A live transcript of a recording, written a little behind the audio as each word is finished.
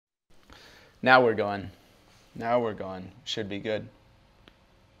Now we're going. Now we're going. Should be good.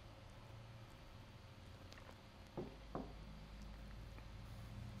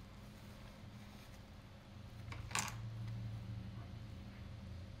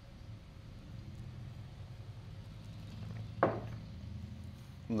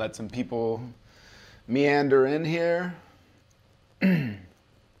 Let some people meander in here.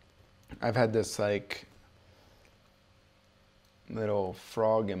 I've had this like little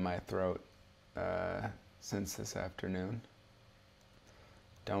frog in my throat since this afternoon.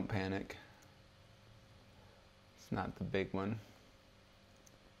 Don't panic. It's not the big one.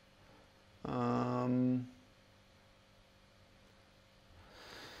 I'm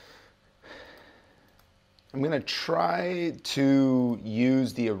going to try to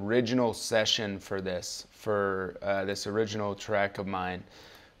use the original session for this original track of mine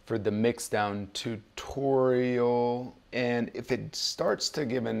for the mixdown tutorial. And if it starts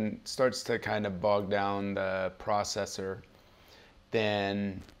to kind of bog down the processor,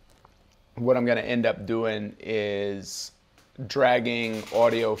 then what I'm going to end up doing is dragging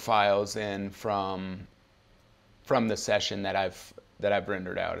audio files in from the session that I've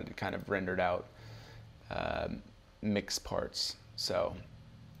rendered out. It kind of rendered out mix parts. So,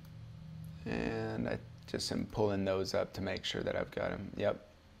 and I just am pulling those up to make sure that I've got them. Yep,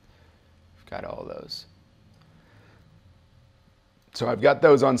 I've got all those. So I've got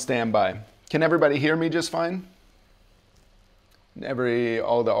those on standby. Can everybody hear me just fine?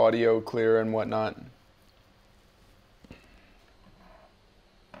 All the audio clear and whatnot?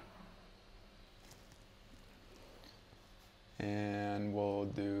 And we'll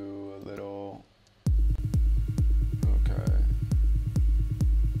do a little, okay.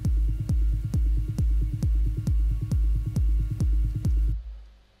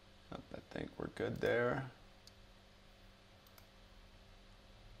 I think we're good there.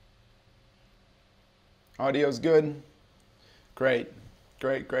 Audio's good. Great,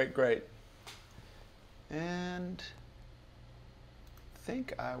 great, great, great. And I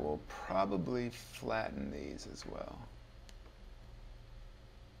think I will probably flatten these as well.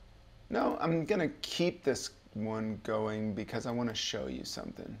 No, I'm gonna keep this one going because I want to show you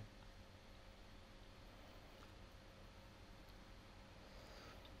something.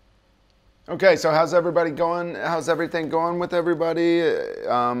 Okay, so how's everybody going? How's everything going with everybody?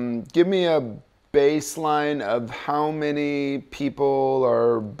 Give me a baseline of how many people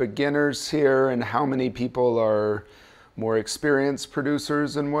are beginners here and how many people are more experienced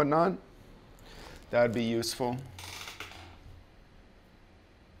producers and whatnot. That would be useful.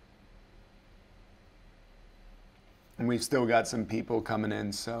 And we've still got some people coming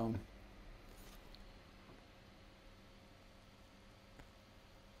in, so.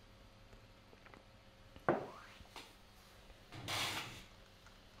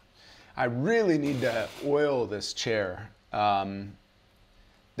 I really need to oil this chair.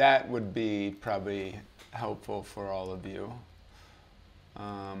 That would be probably helpful for all of you.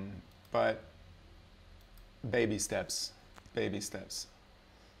 But baby steps, baby steps.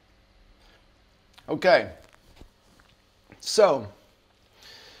 Okay. So,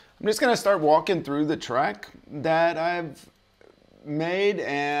 I'm just going to start walking through the track that I've made,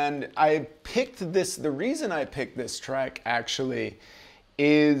 and I picked this, the reason I picked this track actually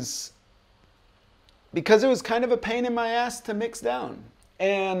is because it was kind of a pain in my ass to mix down.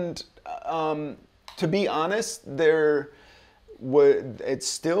 And to be honest, it's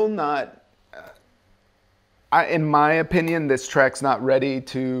still not, in my opinion, this track's not ready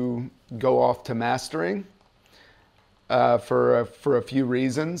to go off to mastering. For a few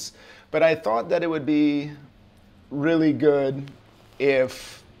reasons, but I thought that it would be really good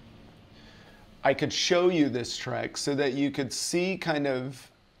if I could show you this track so that you could see kind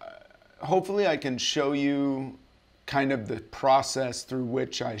of, hopefully I can show you kind of the process through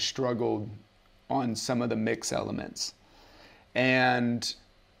which I struggled on some of the mix elements and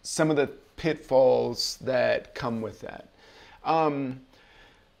some of the pitfalls that come with that.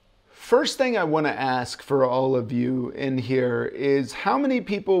 First thing I want to ask for all of you in here is how many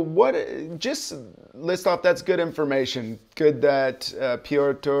people, just list off, that's good information. Good that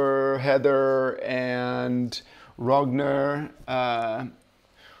Piotr, Heather, and Rogner,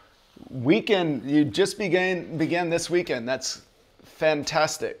 you just began this weekend. That's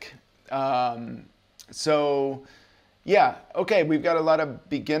fantastic. So yeah, okay, we've got a lot of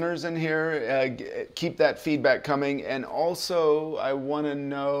beginners in here. Keep that feedback coming. And also, I want to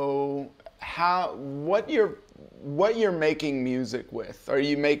know what you're making music with. Are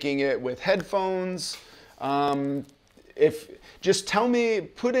you making it with headphones? Just tell me,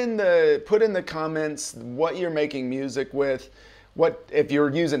 put in the comments what you're making music with. what if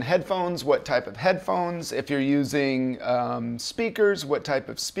you're using headphones, what type of headphones, if you're using speakers, what type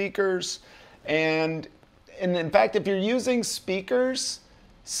of speakers, and in fact, if you're using speakers,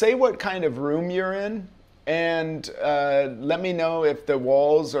 say what kind of room you're in, and let me know if the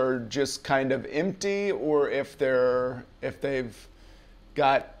walls are just kind of empty or if they've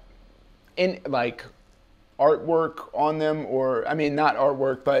got like artwork on them, or I mean not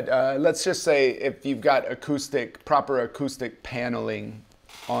artwork, but let's just say if you've got proper acoustic paneling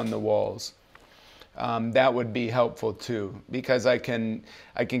on the walls. That would be helpful too, because I can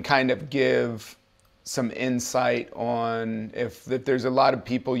kind of give some insight on if there's a lot of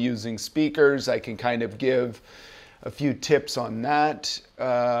people using speakers. I can kind of give a few tips on that,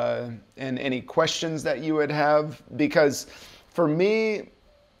 and any questions that you would have, because for me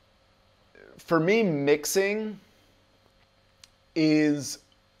mixing is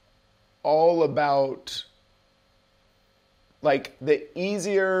all about, like, the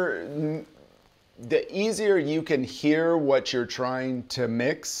easier you can hear what you're trying to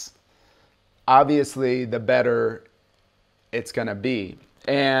mix, obviously the better it's gonna be.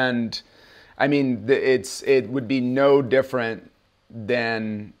 And I mean, it would be no different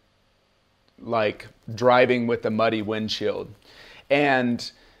than like driving with a muddy windshield.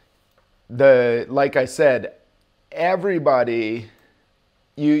 And like I said, everybody,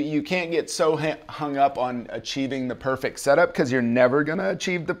 you can't get so hung up on achieving the perfect setup, because you're never gonna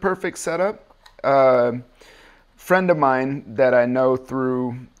achieve the perfect setup. Friend of mine that I know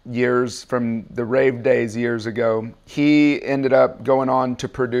through years, from the rave days years ago, he ended up going on to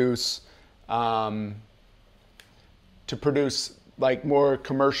produce like more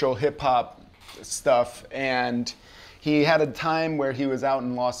commercial hip hop stuff. And he had a time where he was out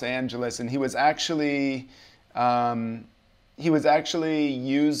in Los Angeles, and he was actually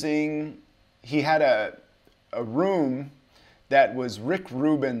using, he had a room that was Rick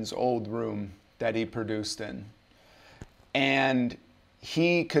Rubin's old room that he produced in. And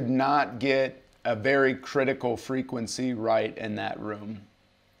he could not get a very critical frequency right in that room,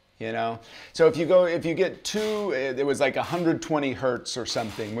 you know? So if you get it was like 120 hertz or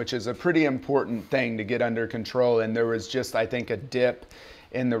something, which is a pretty important thing to get under control. And there was just, I think, a dip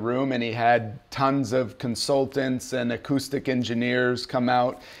in the room, and he had tons of consultants and acoustic engineers come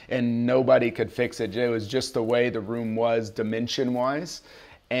out, and nobody could fix it. It was just the way the room was dimension-wise,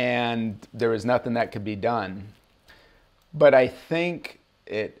 and there was nothing that could be done. But I think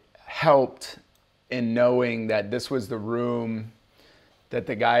it helped in knowing that this was the room that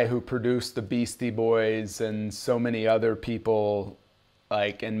the guy who produced the Beastie Boys and so many other people,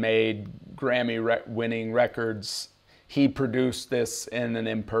 like, and made Grammy-winning records, he produced this in an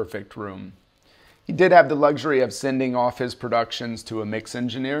imperfect room. He did have the luxury of sending off his productions to a mix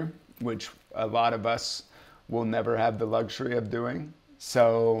engineer, which a lot of us will never have the luxury of doing.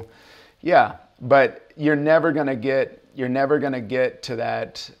 So, yeah, but you're never gonna get to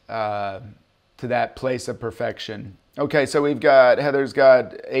that place of perfection. Okay, so Heather's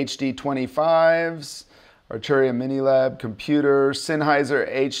got HD 25s, Arturia Minilab computer, Sennheiser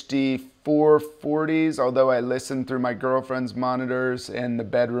HD 440s, although I listen through my girlfriend's monitors in the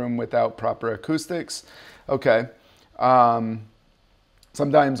bedroom without proper acoustics. Okay.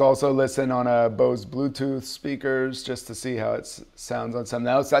 Sometimes also listen on a Bose Bluetooth speakers just to see how it sounds on something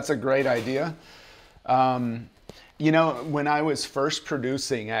else. That's a great idea. You know, when I was first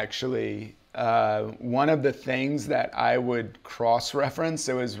producing, actually, one of the things that I would cross-reference,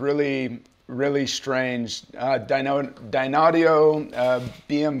 it was really strange. Dynaudio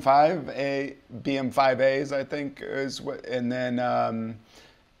BM5As, I think, is what, and then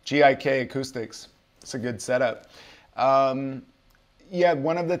GIK acoustics. It's a good setup. Yeah,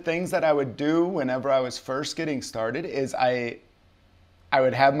 one of the things that I would do whenever I was first getting started is I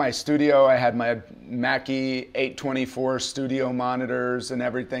would have my studio. I had my Mackie 824 studio monitors and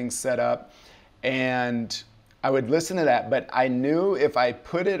everything set up, and I would listen to that. But I knew if I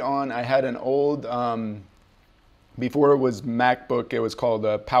put it on, I had an old, before it was MacBook, it was called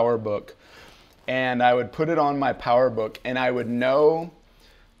a PowerBook. And I would put it on my PowerBook, and I would know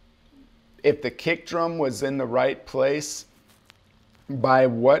if the kick drum was in the right place by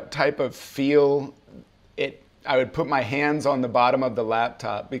what type of feel it. I would put my hands on the bottom of the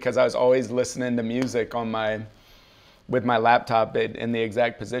laptop, because I was always listening to music with my laptop in the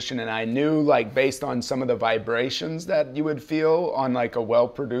exact position, and I knew, like, based on some of the vibrations that you would feel on like a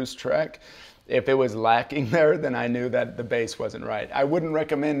well-produced track, if it was lacking there, then I knew that the bass wasn't right. I wouldn't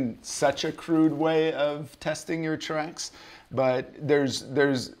recommend such a crude way of testing your tracks, but there's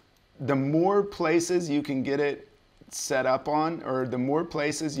the more places you can get it set up on, or the more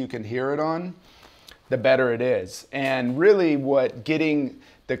places you can hear it on, the better it is. And really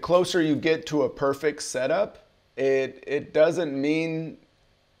the closer you get to a perfect setup, it doesn't mean,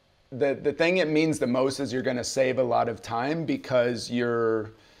 the thing it means the most is you're gonna save a lot of time, because you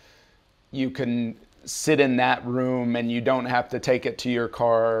can sit in that room and you don't have to take it to your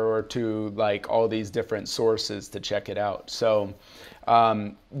car or to like all these different sources to check it out. So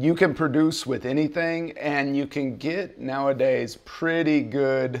you can produce with anything, and you can get nowadays pretty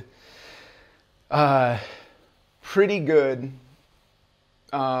good, you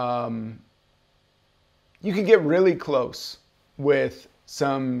can get really close with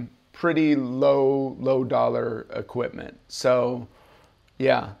some pretty low dollar equipment. So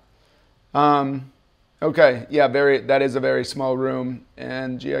yeah. Okay, yeah, that is a very small room,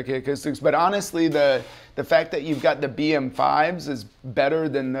 and GIK acoustics. But honestly, the fact that you've got the BM5s is better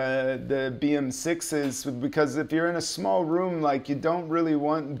than the BM6s, because if you're in a small room, like, you don't really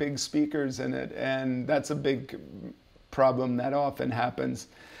want big speakers in it, and that's a big problem that often happens.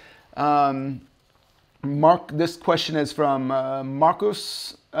 This question is from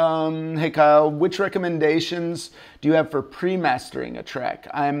Marcus. Hey Kyle, which recommendations do you have for pre-mastering a track?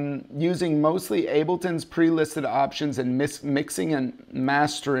 I'm using mostly Ableton's pre-listed options in mixing and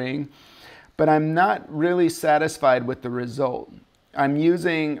mastering, but I'm not really satisfied with the result. I'm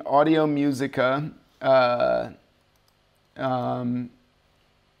using Audio Musica ATH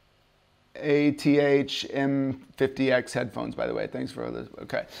M50X headphones, by the way. Thanks for this.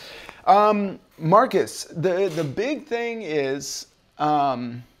 Okay. Marcus, the big thing is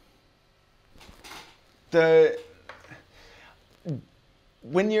I'm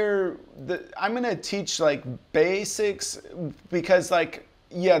gonna teach like basics, because like,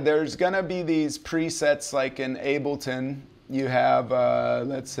 yeah, there's gonna be these presets like in Ableton. You have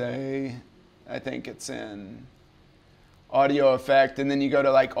let's say, I think it's in audio effect, and then you go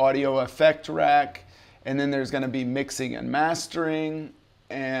to like audio effect rack, and then there's going to be mixing and mastering,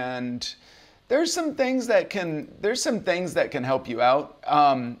 and there's some things that can help you out.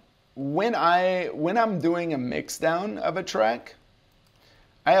 When I'm doing a mix down of a track,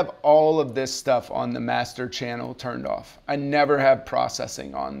 I have all of this stuff on the master channel turned off. I never have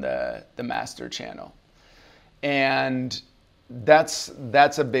processing on the master channel, and that's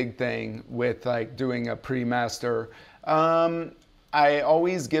a big thing with like doing a pre-master. I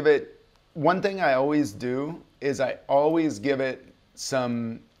always give it, one thing I always do is I always give it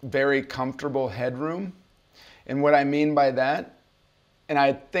some very comfortable headroom. And what I mean by that, and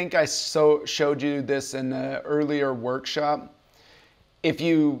I think I showed you this in the earlier workshop, if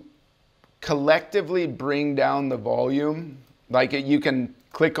you collectively bring down the volume, like you can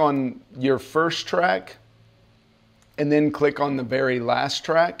click on your first track and then click on the very last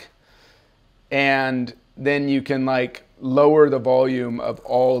track, and then you can like lower the volume of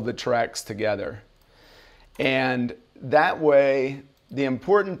all the tracks together. And that way, the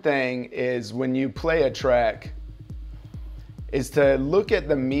important thing is when you play a track is to look at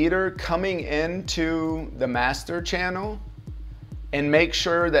the meter coming into the master channel and make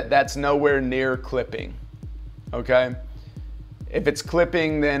sure that that's nowhere near clipping, okay? If it's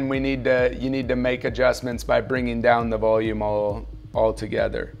clipping, then you need to make adjustments by bringing down the volume all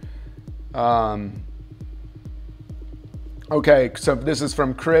together. Okay, so this is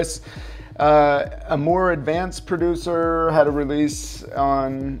from Chris. A more advanced producer, had a release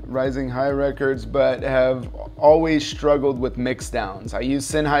on Rising High Records, but have always struggled with mix downs. I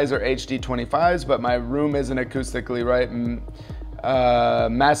use Sennheiser HD25s, but my room isn't acoustically right, and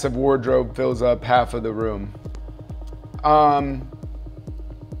massive wardrobe fills up half of the room.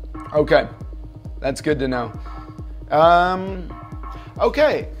 Okay, that's good to know.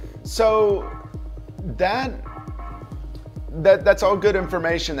 Okay, so that's all good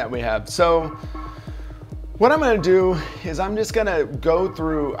information that we have. So what I'm gonna do is I'm just gonna go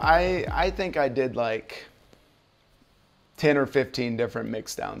through, I think I did like 10 or 15 different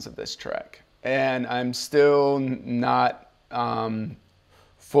mix downs of this track, and I'm still not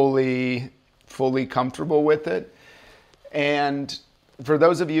fully comfortable with it. And for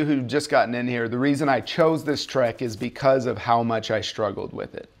those of you who've just gotten in here, the reason I chose this track is because of how much I struggled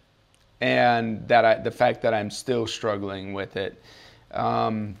with it, and the fact that I'm still struggling with it.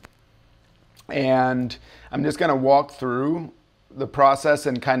 And I'm just gonna walk through the process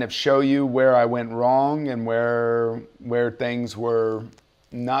and kind of show you where I went wrong and where things were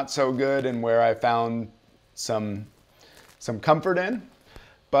not so good and where I found some comfort in.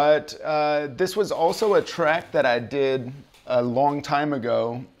 But this was also a track that I did a long time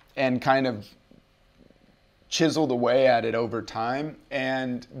ago and kind of chiseled away at it over time.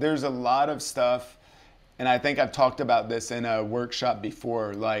 And there's a lot of stuff, and I think I've talked about this in a workshop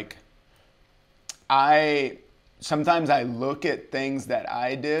before, like sometimes I look at things that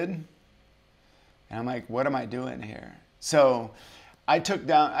I did and I'm like, what am I doing here? So I took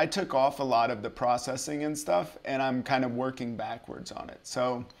off a lot of the processing and stuff, and I'm kind of working backwards on it.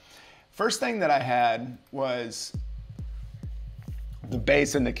 So first thing that I had was the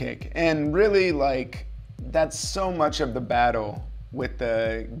bass and the kick. And really, like, that's so much of the battle with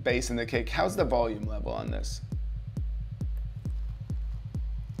the bass and the kick. How's the volume level on this?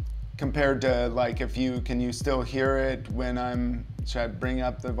 Compared to, like, can you still hear it when should I bring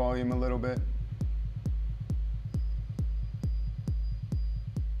up the volume a little bit?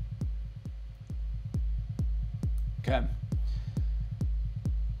 Okay.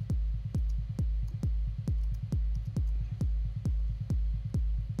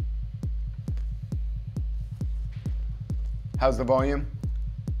 How's the volume?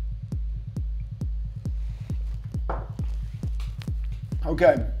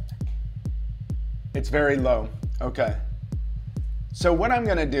 Okay. It's very low. Okay. So what I'm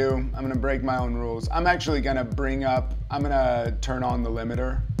gonna do, I'm gonna break my own rules. I'm actually gonna I'm gonna turn on the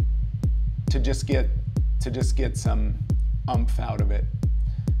limiter to just get some oomph out of it.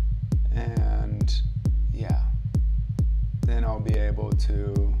 And yeah, then I'll be able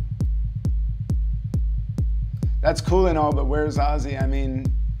to. That's cool and all, but where's Ozzy? I mean,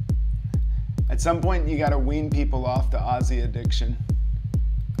 at some point you gotta wean people off the Ozzy addiction.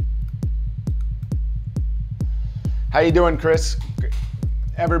 How you doing, Chris?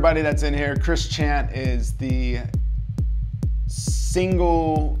 Everybody that's in here, Chris Chant is the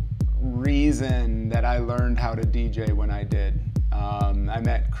single reason that I learned how to DJ when I did. I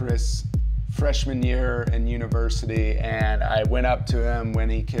met Chris freshman year in university, and I went up to him when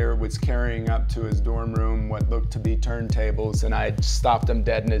he was carrying up to his dorm room what looked to be turntables, and I stopped him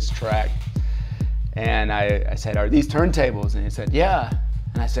dead in his track. And I said, "Are these turntables?" And he said, "Yeah."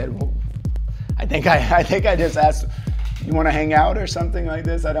 And I said, "Well, I think I just asked, you want to hang out or something like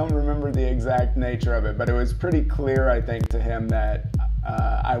this?" I don't remember the exact nature of it, but it was pretty clear, I think, to him that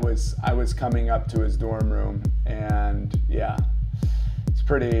I was coming up to his dorm room, and yeah, it's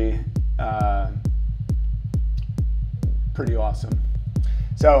pretty awesome.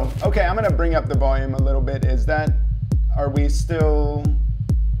 So, okay, I'm gonna bring up the volume a little bit.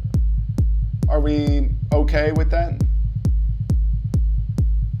 Are we okay with that?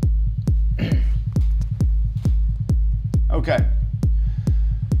 Okay.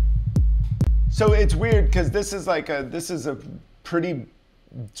 So it's weird because this is a pretty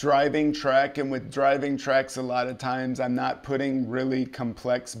driving track, and with driving tracks, a lot of times I'm not putting really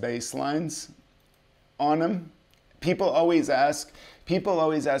complex bass lines on them. People always ask,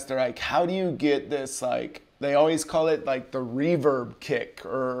 they're like, how do you get this, like, they always call it like the reverb kick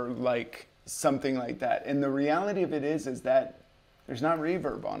or like something like that. And the reality of it is that there's not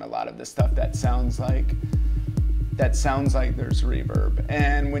reverb on a lot of the stuff that sounds like there's reverb.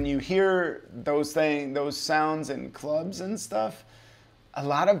 And when you hear those sounds in clubs and stuff, a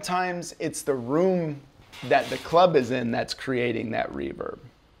lot of times it's the room that the club is in that's creating that reverb.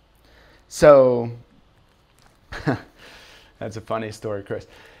 So that's a funny story, Chris.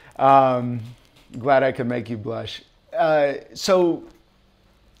 Glad I could make you blush. So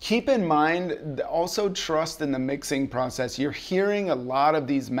keep in mind, also trust in the mixing process. You're hearing a lot of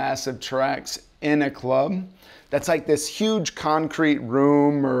these massive tracks in a club. That's like this huge concrete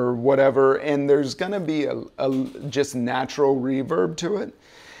room or whatever, and there's gonna be a just natural reverb to it.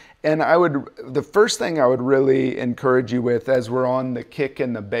 And the first thing I would really encourage you with, as we're on the kick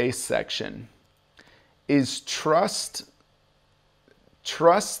and the bass section, is trust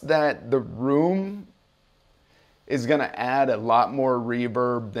that the room is gonna add a lot more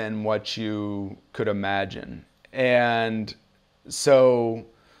reverb than what you could imagine. And so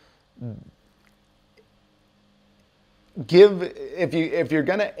if you're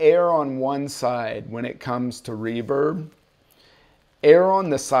gonna err on one side when it comes to reverb, err on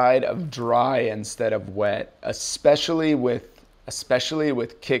the side of dry instead of wet, especially with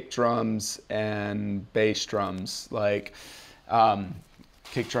kick drums and bass drums. Like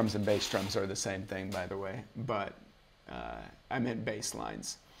kick drums and bass drums are the same thing, by the way, but I meant bass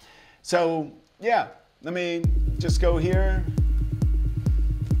lines. So yeah, let me just go here.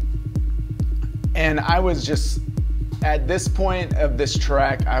 And I was just, at this point of this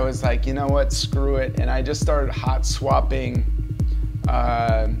track, I was like, you know what, screw it. And I just started hot swapping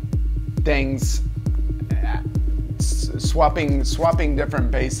things, swapping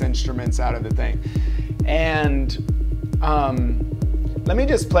different bass instruments out of the thing. And let me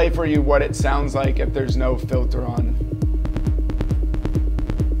just play for you what it sounds like if there's no filter on.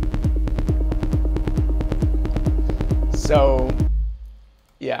 So,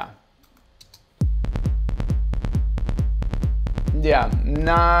 yeah. Yeah,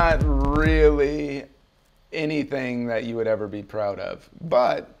 not really anything that you would ever be proud of.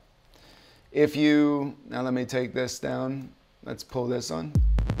 But if you, now let me take this down. Let's pull this on.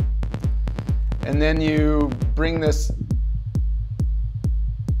 And then you bring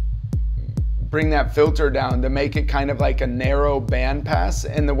that filter down to make it kind of like a narrow bandpass.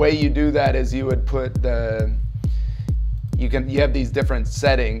 And the way you do that is you would put you have these different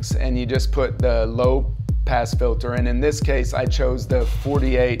settings, and you just put the low pass filter. And in this case, I chose the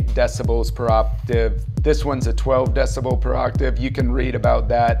 48 decibels per octave. This one's a 12 decibel per octave. You can read about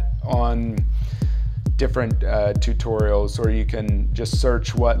that on different tutorials, or you can just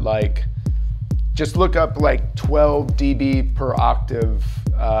search just look up like 12 dB per octave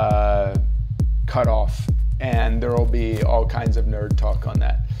cutoff, and there will be all kinds of nerd talk on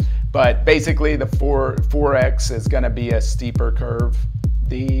that. But basically the 4X is gonna be a steeper curve.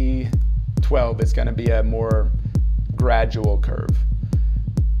 The 12 is gonna be a more gradual curve.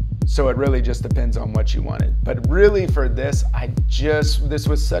 So it really just depends on what you wanted. But really for this, this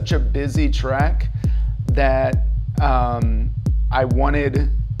was such a busy track that I wanted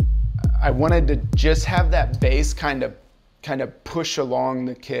to just have that bass kind of push along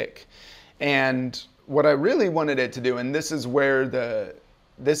the kick. And what I really wanted it to do, and this is where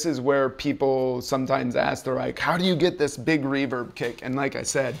people sometimes ask, they're like, how do you get this big reverb kick? And like I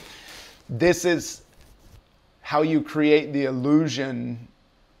said, this is how you create the illusion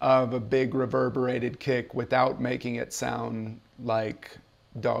of a big reverberated kick without making it sound like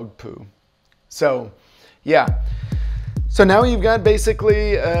dog poo. So yeah, so now you've got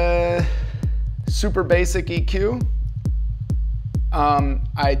basically a super basic EQ.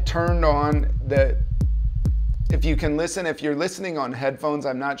 I turned on if you can listen, if you're listening on headphones,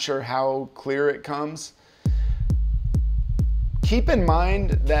 I'm not sure how clear it comes. Keep in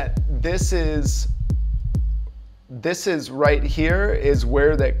mind that this is right here is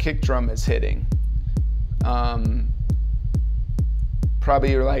where that kick drum is hitting.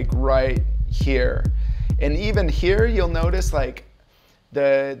 Probably like right here. And even here, you'll notice like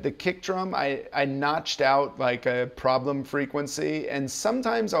the kick drum, I notched out like a problem frequency, and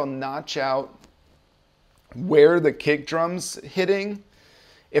sometimes I'll notch out where the kick drum's hitting.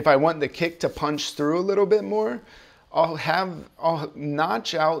 If I want the kick to punch through a little bit more, I'll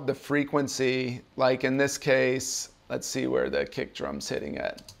notch out the frequency. Like in this case, let's see where the kick drum's hitting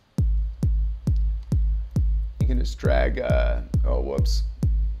at. You can just drag, oh, whoops.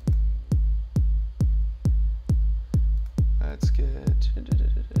 That's good.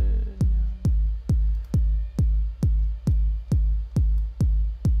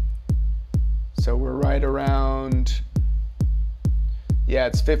 So we're right around, yeah,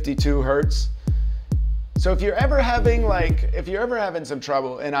 it's 52 Hertz. So if you're ever having some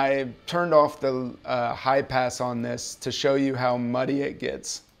trouble, and I turned off the high pass on this to show you how muddy it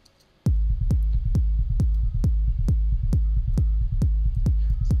gets.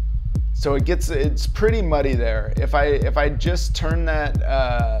 So it's pretty muddy there. If I just turn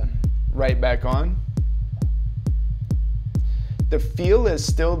that right back on, the feel is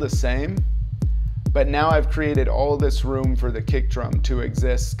still the same, but now I've created all this room for the kick drum to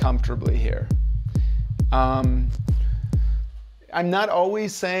exist comfortably here. I'm not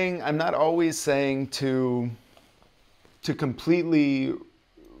always saying to completely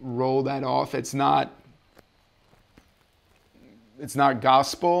roll that off. It's not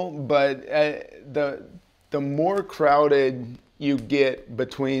gospel, but the more crowded you get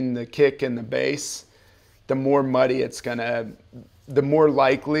between the kick and the bass, the more muddy the more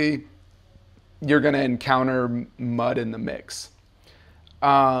likely you're gonna encounter mud in the mix.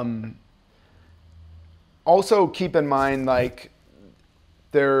 Also keep in mind, like,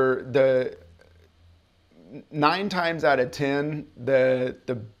 the 9 times out of 10,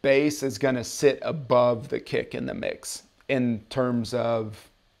 the bass is gonna sit above the kick in the mix in terms of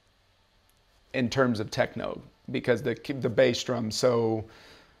techno, because the bass drum's so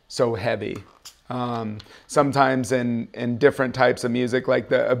heavy. Sometimes in different types of music, like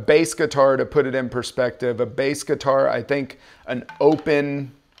a bass guitar, to put it in perspective, a bass guitar, I think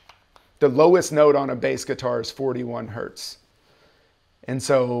the lowest note on a bass guitar is 41 Hertz. And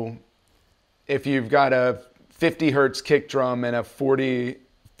so if you've got a 50 Hertz kick drum and a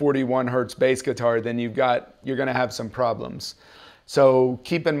 41 Hertz bass guitar, then you're gonna have some problems. So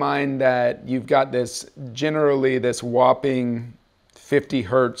keep in mind that you've got generally this whopping 50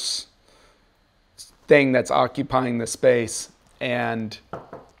 Hertz thing that's occupying the space, and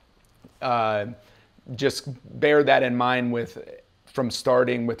just bear that in mind from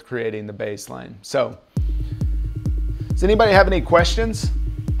starting with creating the bass line. So, does anybody have any questions?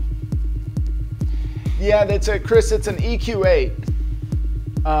 Yeah, Chris, it's an EQ8.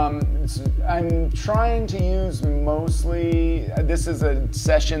 I'm trying to use mostly, this is a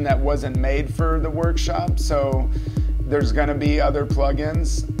session that wasn't made for the workshop, so there's gonna be other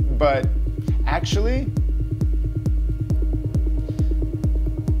plugins, but actually,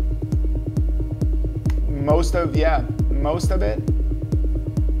 most of it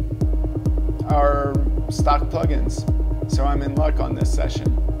are stock plugins. So I'm in luck on this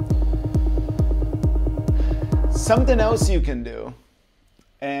session. Something else you can do,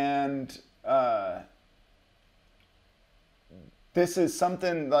 and this is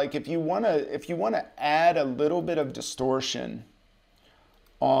something like if you wanna add a little bit of distortion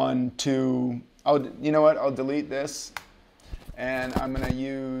onto, you know what? I'll delete this, and I'm gonna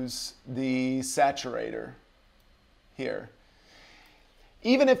use the saturator here.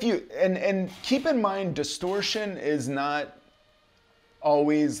 Even if you, and keep in mind, distortion is not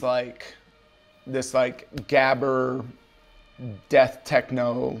always like this like gabber death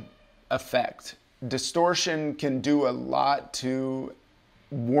techno effect. Distortion can do a lot to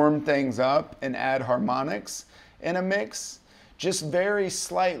warm things up and add harmonics in a mix, just very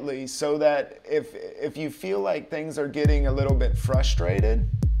slightly, so that if you feel like things are getting a little bit frustrated,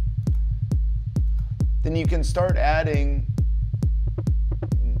 then you can start adding.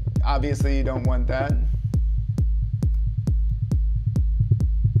 Obviously, you don't want that.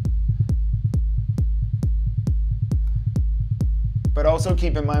 But also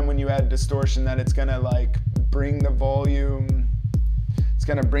keep in mind when you add distortion that it's gonna like bring the volume, it's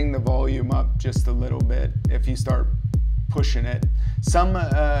gonna bring the volume up just a little bit if you start pushing it. Some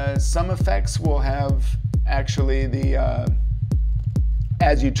effects will have actually the,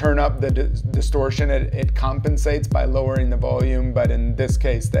 as you turn up the distortion, it compensates by lowering the volume, but in this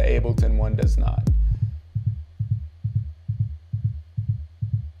case, the Ableton one does not.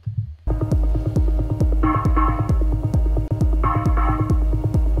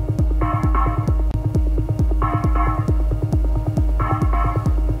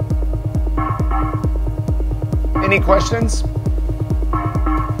 Any questions?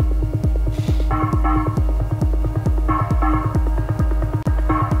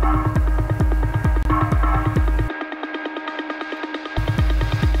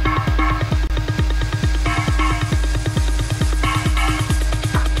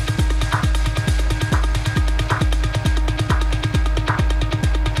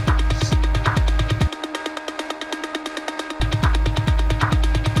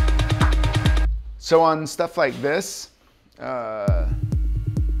 So on stuff like this, let's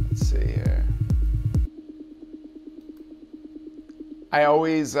see here. I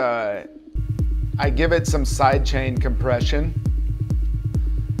always, I give it some sidechain compression.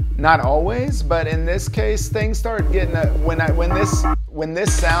 Not always, but in this case, things start getting, when this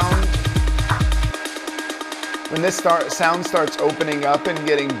sound starts opening up and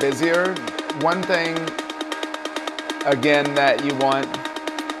getting busier, one thing, again, that you want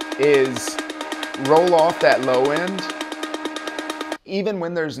is roll off that low end. Even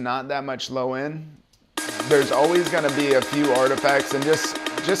when there's not that much low end, there's always going to be a few artifacts, and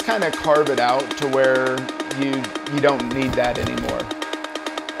just kind of carve it out to where you don't need that anymore.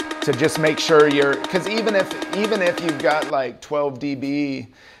 To just make sure because even if you've got like 12 dB,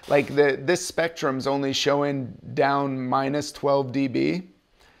 like this spectrum's only showing down minus 12 dB.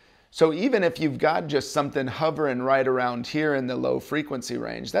 So even if you've got just something hovering right around here in the low frequency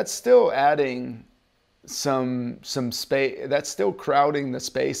range, that's still adding some space. That's still crowding the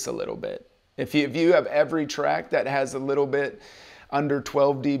space a little bit. If you have every track that has a little bit under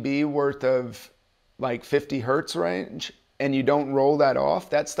 12 dB worth of like 50 hertz range, and you don't roll that off,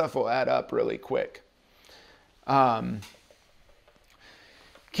 that stuff will add up really quick. Keen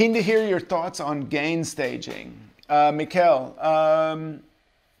to hear your thoughts on gain staging. Mikkel,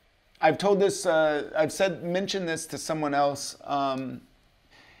 I've told this, mentioned this to someone else.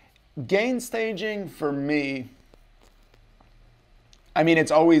 Gain staging for me, I mean,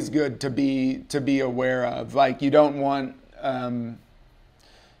 it's always good to be aware of. Like, you don't want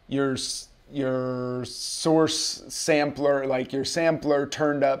your source sampler, like your sampler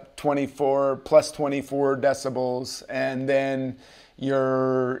turned up plus 24 decibels, and then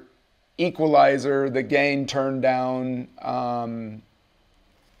your equalizer, the gain turned down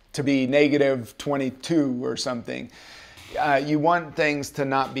to be negative 22 or something. You want things to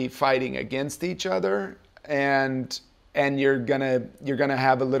not be fighting against each other, and you're gonna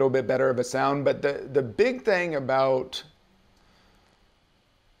have a little bit better of a sound. But the big thing about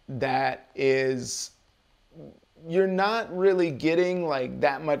that is you're not really getting like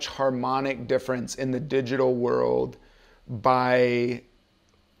that much harmonic difference in the digital world by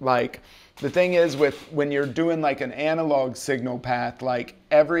Like, the thing is with when you're doing like an analog signal path, like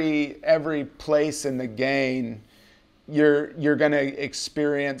every place in the gain, you're going to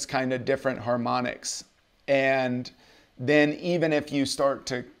experience kind of different harmonics. And then even if you start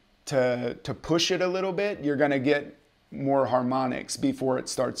to push it a little bit, you're going to get more harmonics before it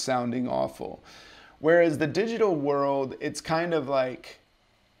starts sounding awful. Whereas the digital world, it's kind of like,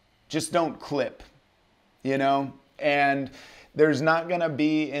 just don't clip, you know? And there's not going to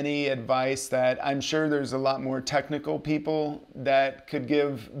be any advice that, I'm sure there's a lot more technical people that could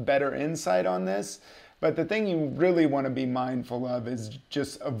give better insight on this. But the thing you really want to be mindful of is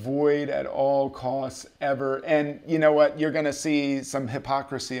just avoid at all costs ever. And you know what? You're going to see some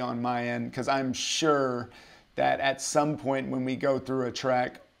hypocrisy on my end, because I'm sure that at some point when we go through a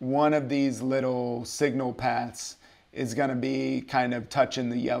track, one of these little signal paths is going to be kind of touching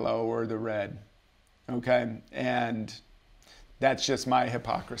the yellow or the red. Okay? And that's just my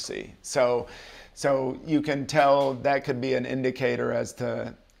hypocrisy. So you can tell that could be an indicator as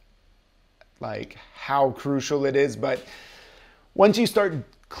to like how crucial it is. But once you start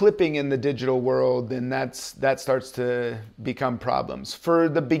clipping in the digital world, then that starts to become problems. For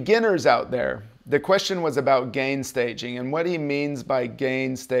the beginners out there, the question was about gain staging and what he means by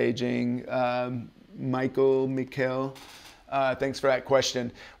gain staging. Mikhail, thanks for that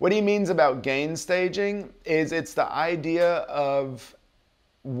question. What he means about gain staging is it's the idea of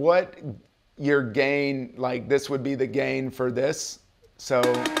what your gain, like this would be the gain for this. So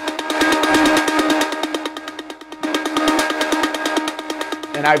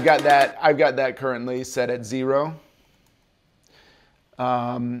and I've got that currently set at 0.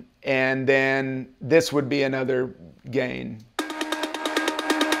 And then this would be another gain.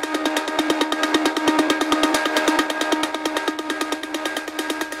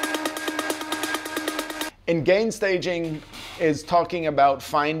 And gain staging is talking about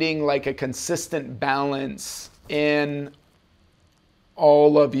finding like a consistent balance in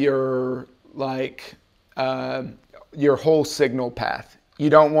all of your like your whole signal path. You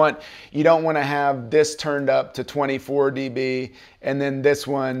don't want to have this turned up to 24 dB and then this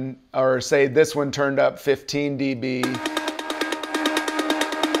one, or say this one turned up 15 dB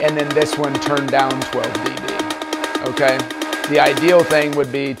and then this one turned down 12 dB. Okay? The ideal thing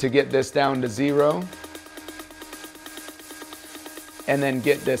would be to get this down to 0 and then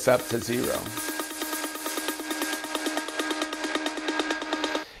get this up to 0.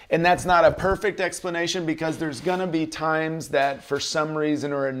 And that's not a perfect explanation, because there's going to be times that for some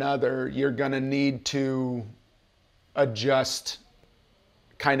reason or another, you're going to need to adjust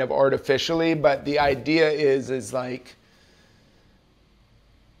kind of artificially. But the idea is like,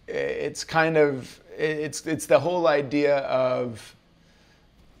 it's kind of, it's the whole idea of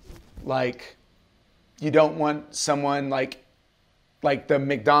like, you don't want someone like the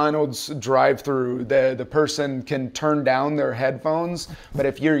McDonald's drive-through, the person can turn down their headphones, but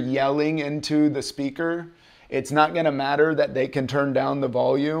if you're yelling into the speaker, it's not going to matter that they can turn down the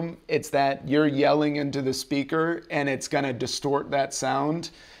volume. It's that you're yelling into the speaker and it's going to distort that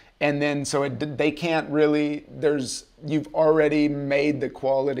sound. And then so they can't really, you've already made the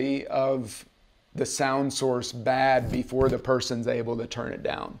quality of the sound source bad before the person's able to turn it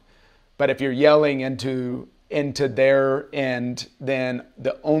down. But if you're yelling into their end, then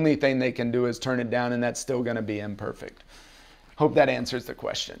the only thing they can do is turn it down, and that's still going to be imperfect. Hope that answers the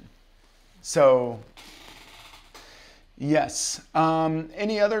question. So, yes.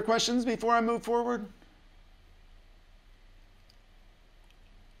 Any other questions before I move forward?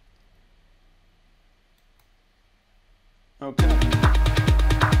 Okay.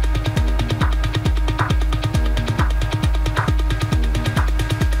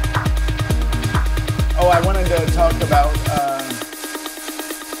 Oh, I wanted to talk about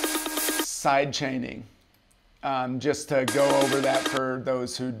side chaining, just to go over that for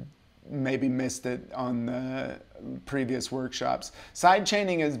those who maybe missed it on the previous workshops. Side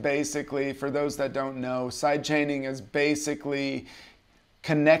chaining is basically, for those that don't know, side chaining is basically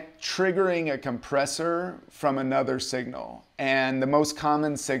triggering a compressor from another signal. And the most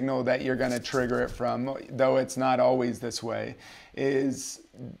common signal that you're going to trigger it from, though it's not always this way, is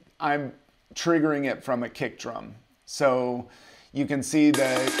I'm triggering it from a kick drum. So you can see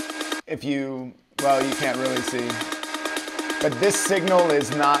that you can't really see, but this signal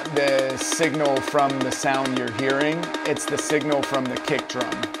is not the signal from the sound you're hearing, it's the signal from the kick drum.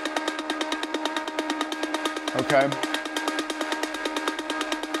 Okay?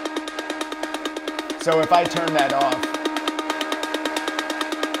 So if I turn that off,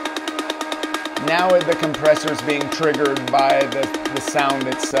 now the compressor is being triggered by the sound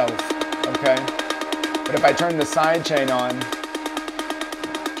itself. Okay? But if I turn the sidechain on,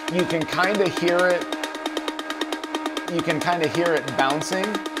 you can kind of hear it. You can kind of hear it bouncing.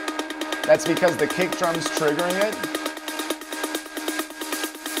 That's because the kick drum's triggering it.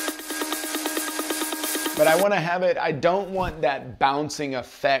 But I want to have it, I don't want that bouncing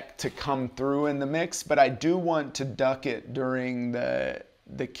effect to come through in the mix, but I do want to duck it during the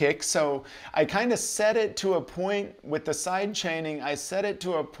kick. So I kind of set it to a point with the side chaining, I set it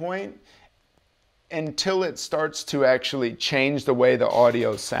to a point until it starts to actually change the way the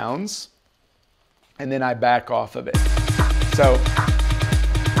audio sounds. And then I back off of it. So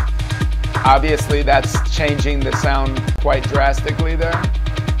obviously that's changing the sound quite drastically there.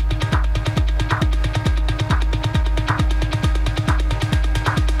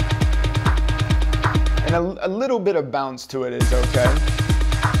 And a little bit of bounce to it is okay.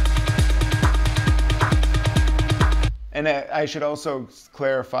 And I should also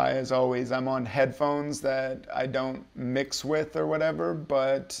clarify, as always, I'm on headphones that I don't mix with or whatever,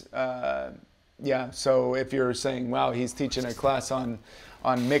 but yeah, so if you're saying, wow, he's teaching a class on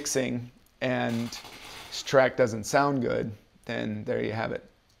mixing and his track doesn't sound good, then there you have it.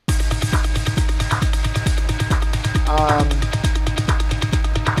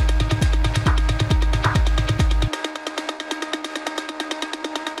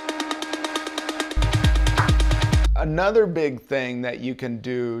 Another big thing that you can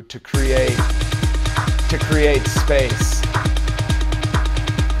do to create space.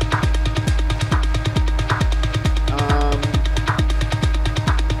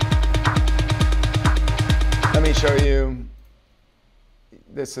 Let me show you.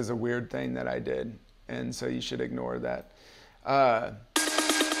 This is a weird thing that I did, and so you should ignore that.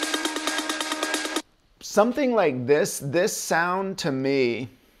 Something like this sound to me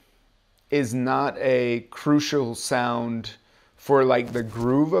is not a crucial sound for like the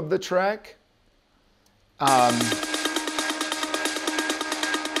groove of the track.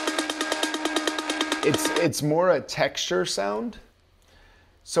 It's more a texture sound.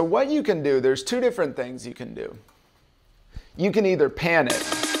 So what you can do, there's two different things you can do. You can either pan it.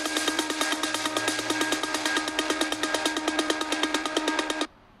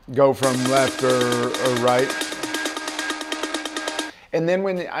 Go from left or right. And then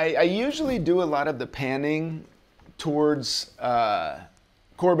when I usually do a lot of the panning towards,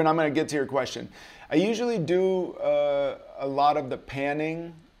 Corbin, I'm going to get to your question. I usually do a lot of the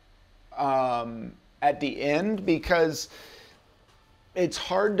panning at the end because it's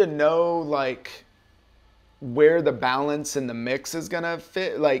hard to know like where the balance in the mix is going to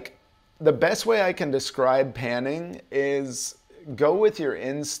fit. Like the best way I can describe panning is go with your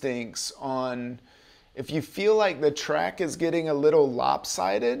instincts on if you feel like the track is getting a little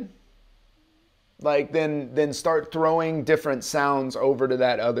lopsided, like then start throwing different sounds over to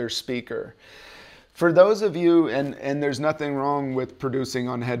that other speaker. For those of you, and there's nothing wrong with producing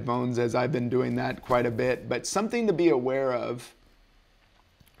on headphones as I've been doing that quite a bit, but something to be aware of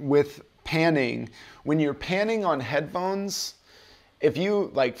with panning, when you're panning on headphones, if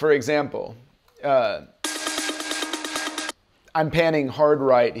you, like for example, I'm panning hard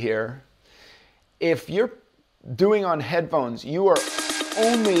right here. If you're doing on headphones, you are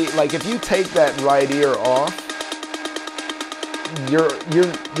only, like if you take that right ear off,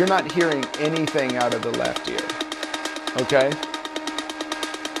 you're not hearing anything out of the left ear, okay?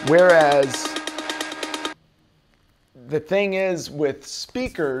 Whereas the thing is with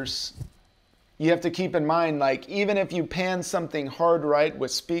speakers, you have to keep in mind, like even if you pan something hard right with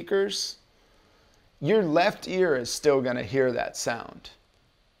speakers, your left ear is still gonna hear that sound.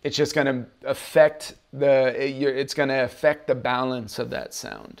 It's just going to affect the balance of that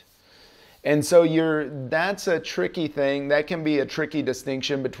sound. And so that's a tricky thing. That can be a tricky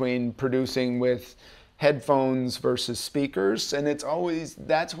distinction between producing with headphones versus speakers. And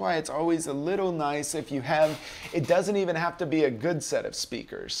that's why it's always a little nice if you have, it doesn't even have to be a good set of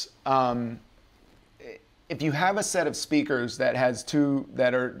speakers. If you have a set of speakers that has two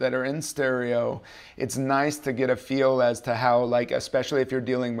that are in stereo, it's nice to get a feel as to how, like, especially if you're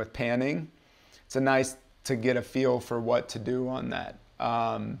dealing with panning, it's nice to get a feel for what to do on that,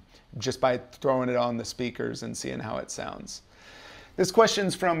 just by throwing it on the speakers and seeing how it sounds. This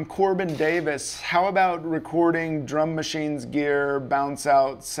question's from Corbin Davis. How about recording drum machines, gear, bounce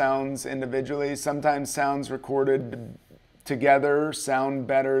out sounds individually? Sometimes sounds recorded together sound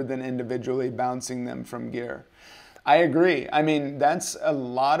better than individually bouncing them from gear. I agree. I mean, that's a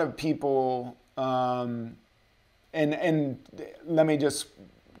lot of people, and let me just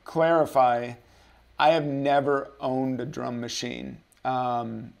clarify, I have never owned a drum machine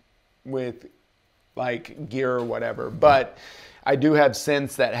with like gear or whatever, but I do have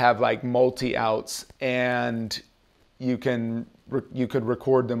synths that have like multi-outs and you can you could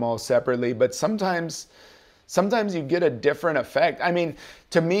record them all separately, but sometimes you get a different effect. I mean,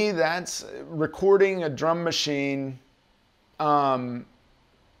 to me, that's recording a drum machine.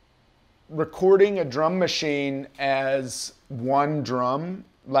 Recording a drum machine as one drum,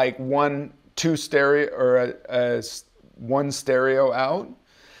 like two stereo or one stereo out,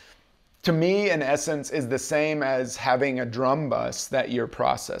 to me, in essence, is the same as having a drum bus that you're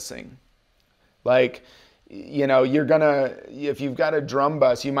processing. Like, you know, if you've got a drum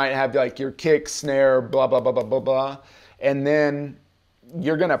bus, you might have like your kick, snare, blah, blah, blah, blah, blah, blah. And then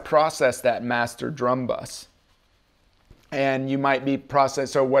you're gonna process that master drum bus. And you might be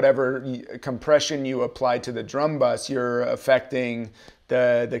so whatever compression you apply to the drum bus, you're affecting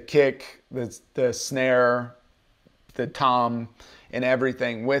the kick, the snare, the tom, and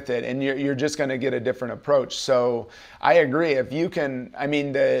everything with it, and you're just going to get a different approach. So I agree. If you can, I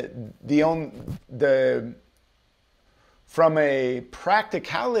mean, from a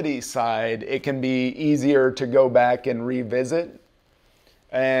practicality side, it can be easier to go back and revisit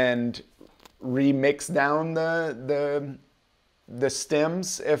and remix down the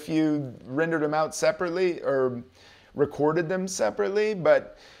stems if you rendered them out separately or recorded them separately.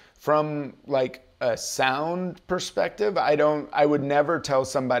 But from like a sound perspective, I would never tell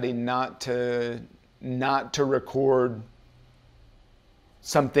somebody not to record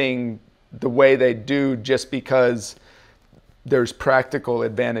something the way they do just because there's practical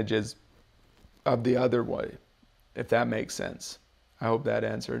advantages of the other way, if that makes sense. I hope that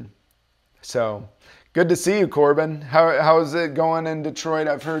answered. So good to see you, Corbin. How is it going in Detroit?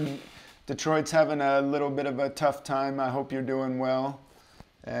 I've heard Detroit's having a little bit of a tough time. I hope you're doing well,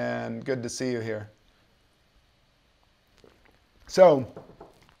 and good to see you here. So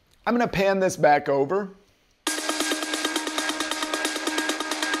I'm going to pan this back over.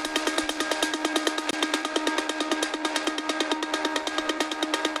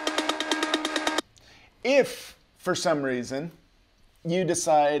 If for some reason you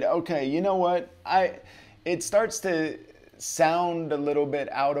decide, okay, you know what, it starts to sound a little bit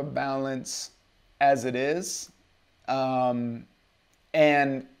out of balance as it is, but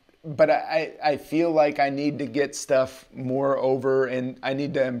I feel like I need to get stuff more over and I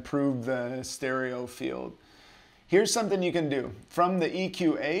need to improve the stereo field. Here's something you can do. From the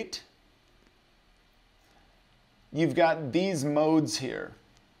EQ8, you've got these modes here.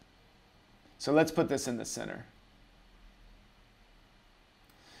 So let's put this in the center.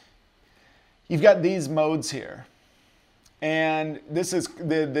 You've got these modes here. And this is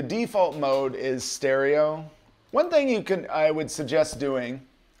the default mode is stereo. One thing I would suggest doing,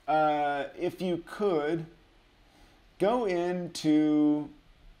 if you could, go into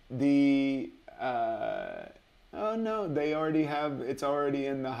the, oh no, they already have, it's already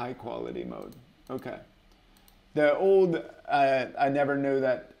in the high quality mode. Okay. The old, I never knew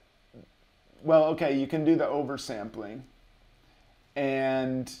that. Well, okay, you can do the oversampling,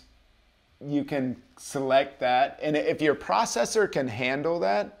 and you can select that. And if your processor can handle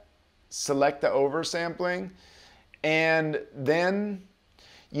that, select the oversampling, and then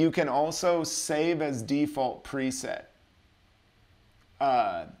you can also save as default preset.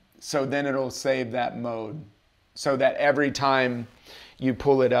 So then it'll save that mode, so that every time you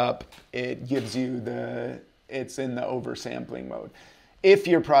pull it up, it gives you it's in the oversampling mode. If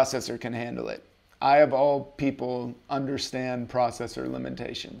your processor can handle it. I, of all people, understand processor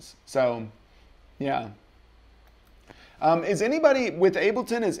limitations. So, yeah. Is anybody, with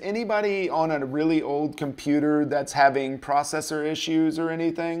Ableton, is anybody on a really old computer that's having processor issues or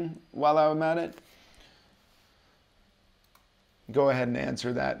anything while I'm at it? Go ahead and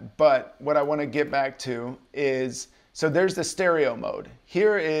answer that. But what I want to get back to is, so there's the stereo mode.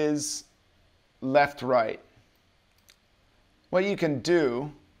 Here is left, right. What you can do,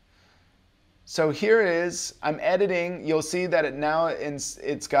 so here is, I'm editing, you'll see that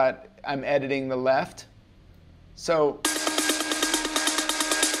it's got, I'm editing the left. So,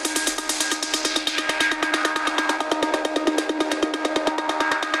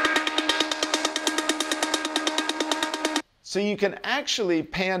 you can actually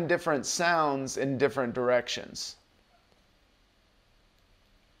pan different sounds in different directions.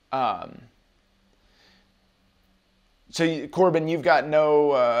 So Corbin, you've got no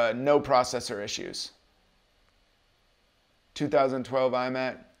processor issues. 2012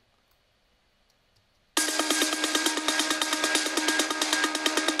 iMac.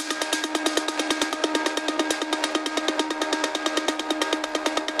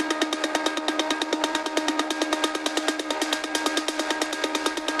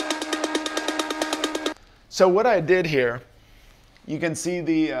 So what I did here, you can see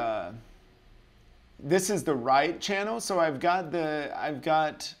this is the right channel. So I've got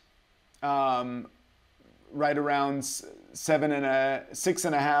right around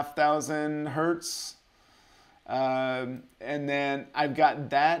 6,500 hertz. And then I've got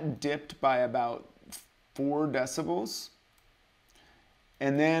that dipped by about 4 decibels.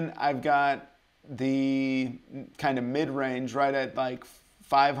 And then I've got the kind of mid-range right at like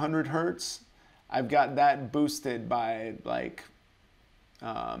 500 hertz. I've got that boosted by like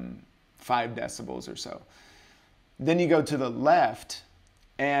 5 decibels or so. Then you go to the left,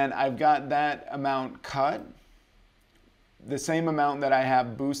 and I've got that amount cut. The same amount that I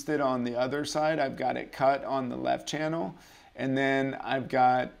have boosted on the other side, I've got it cut on the left channel. And then I've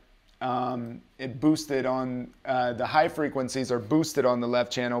got it boosted on, the high frequencies are boosted on the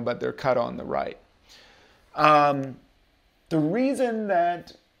left channel, but they're cut on the right. The reason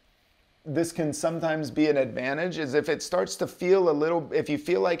that this can sometimes be an advantage is if it starts to feel a little, if you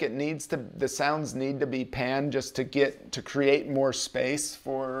feel like it needs to, the sounds need to be panned just to create more space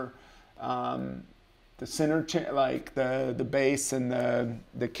for the center, like the bass and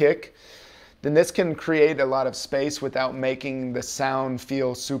the kick, then this can create a lot of space without making the sound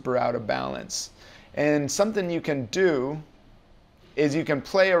feel super out of balance. And something you can do is you can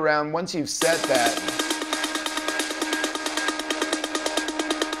play around once you've set that.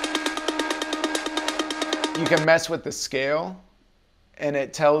 You can mess with the scale, and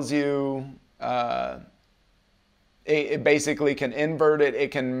it tells you, it basically can invert it. It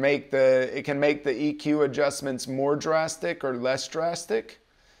can make the EQ adjustments more drastic or less drastic.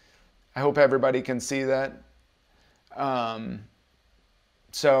 I hope everybody can see that.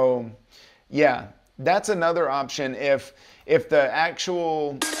 So yeah, that's another option. If the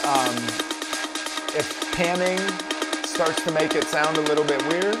actual, if panning starts to make it sound a little bit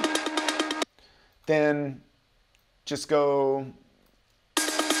weird, then just go.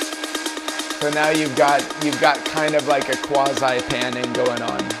 So now you've got kind of like a quasi panning going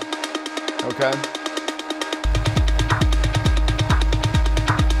on. Okay.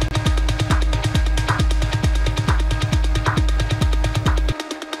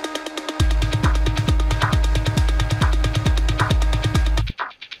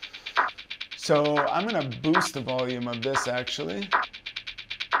 So I'm going to boost the volume of this actually.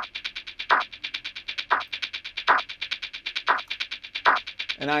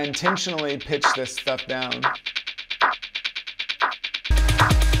 And I intentionally pitch this stuff down.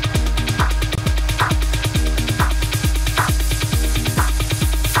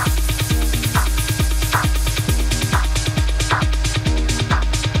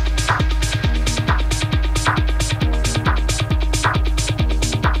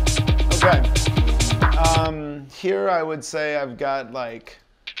 Okay. Here I would say I've got like,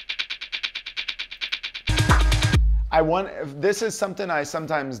 this is something I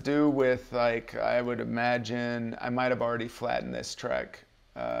sometimes do with, like, I would imagine, I might have already flattened this track.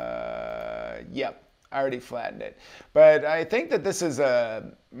 Yep, I already flattened it. But I think that this is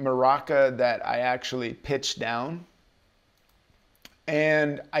a maraca that I actually pitched down.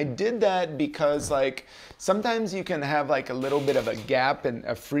 And I did that because, like, sometimes you can have like a little bit of a gap, and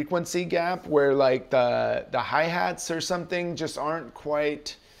a frequency gap, where like the hi-hats or something just aren't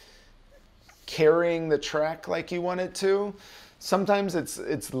quite carrying the track like you want it to. Sometimes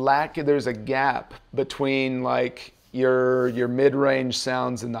there's a gap between like your mid-range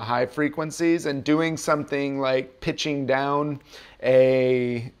sounds and the high frequencies, and doing something like pitching down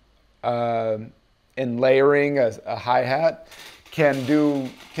and layering a hi-hat can do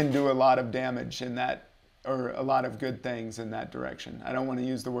a lot of damage in that, or a lot of good things in that direction. I don't want to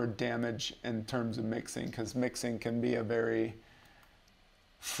use the word damage in terms of mixing, because mixing can be a very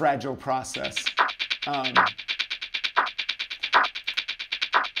fragile process. And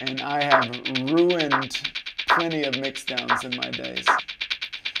I have ruined plenty of mix downs in my days.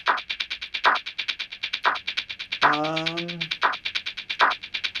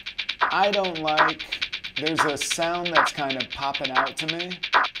 I don't like, there's a sound that's kind of popping out to me.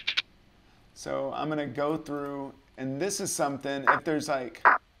 So I'm gonna go through, and this is something, if there's like,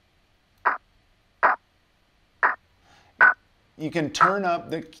 you can turn up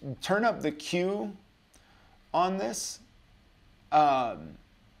the Q on this.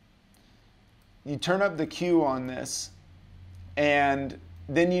 You turn up the Q on this, and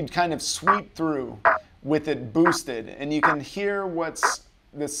then you'd kind of sweep through with it boosted, and you can hear what's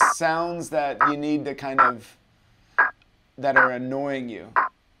the sounds that you need to kind of, that are annoying you.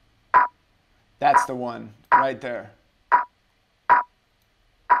 That's the one right there.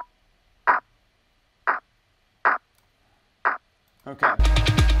 Okay.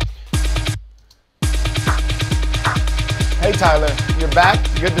 Hey Tyler, you're back.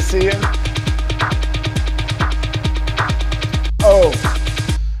 Good to see you. Oh,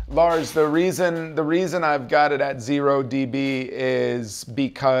 Lars, the reason I've got it at 0 dB is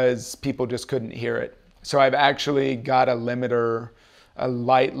because people just couldn't hear it. So I've actually got a limiter, a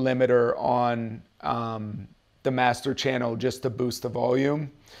light limiter on the master channel just to boost the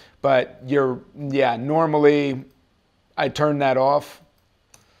volume. But yeah, normally I turn that off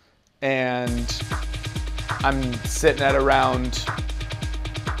and I'm sitting at around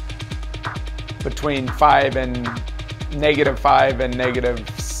between -5 and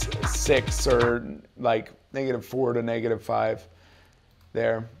 -6, or like -4 to -5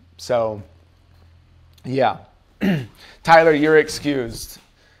 there. So yeah. Tyler, you're excused.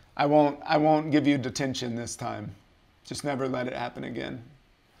 I won't give you detention this time. Just never let it happen again.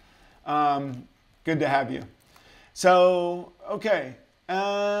 Good to have you. So, okay.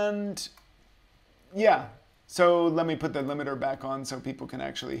 And yeah. So let me put the limiter back on so people can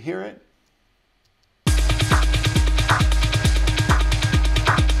actually hear it.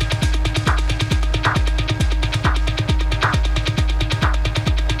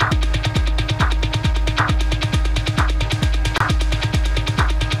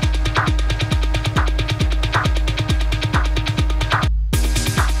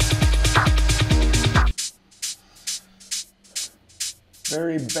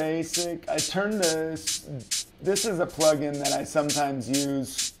 Very basic. I turn this is a plugin that I sometimes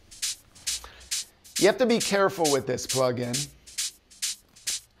use. You have to be careful with this plugin.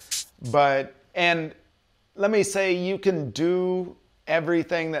 And let me say, you can do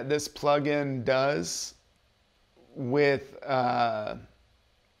everything that this plugin does with an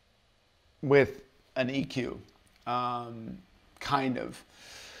EQ, kind of.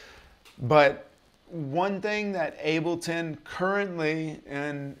 But one thing that Ableton currently,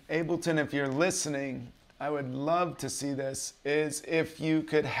 and Ableton, if you're listening, I would love to see this, is if you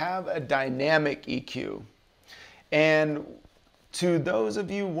could have a dynamic EQ. And to those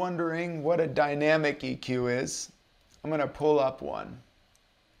of you wondering what a dynamic EQ is, I'm going to pull up one.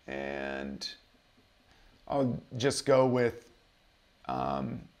 And I'll just go with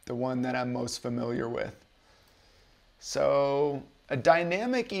the one that I'm most familiar with. So a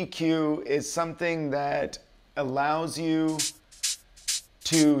dynamic EQ is something that allows you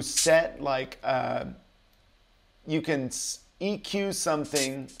to set, like, you can EQ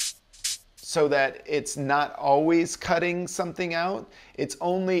something so that it's not always cutting something out. It's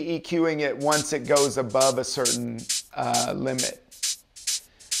only EQing it once it goes above a certain limit.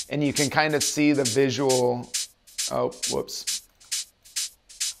 And you can kind of see the visual, oh, whoops.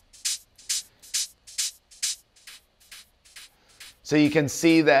 So you can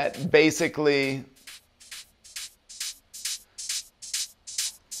see that basically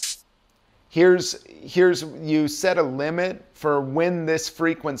here's you set a limit for when this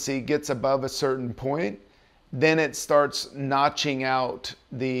frequency gets above a certain point, then it starts notching out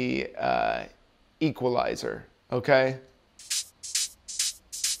the equalizer, okay?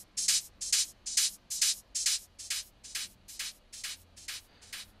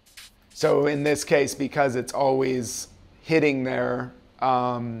 So in this case, because it's always hitting there,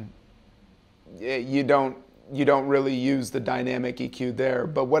 you don't really use the dynamic EQ there.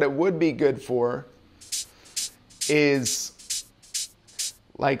 But what it would be good for is,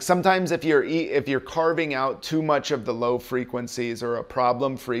 like, sometimes if you're carving out too much of the low frequencies or a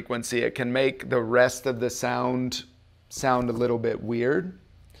problem frequency, it can make the rest of the sound a little bit weird.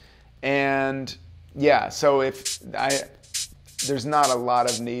 And yeah, so there's not a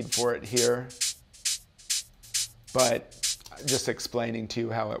lot of need for it here, but just explaining to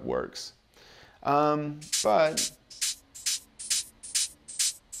you how it works. But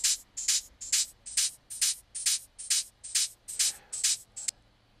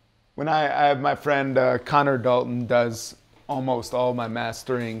when I have my friend Connor Dalton does almost all my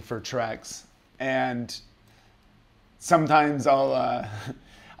mastering for tracks, and sometimes I'll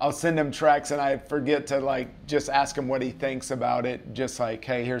send him tracks and I forget to, like, just ask him what he thinks about it, just like,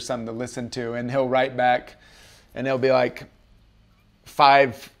 hey, here's something to listen to, and he'll write back and he'll be like,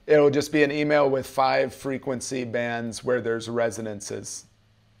 it'll just be an email with 5 frequency bands where there's resonances.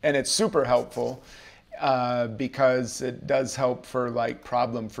 And it's super helpful because it does help for, like,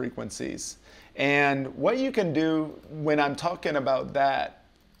 problem frequencies. And what you can do when I'm talking about that,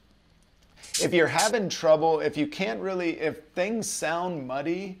 if you're having trouble, if things sound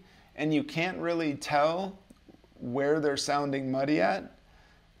muddy and you can't really tell where they're sounding muddy at,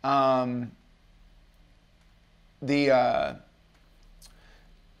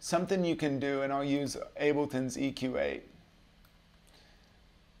 something you can do, and I'll use Ableton's EQ8.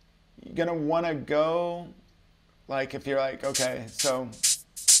 You're gonna wanna go, like, if you're like, okay, so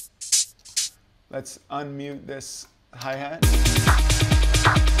let's unmute this hi-hat.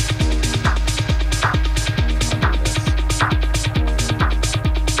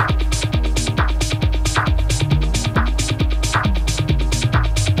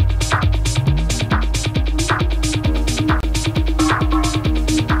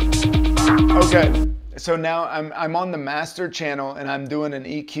 Okay, so now I'm on the master channel and I'm doing an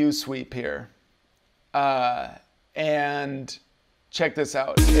EQ sweep here. And check this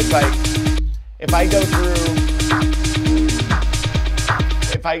out. It's like if I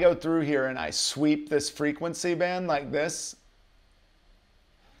go through here and I sweep this frequency band like this,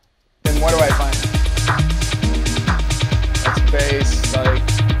 then what do I find? That's bass, like.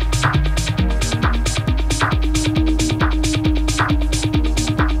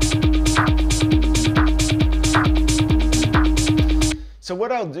 So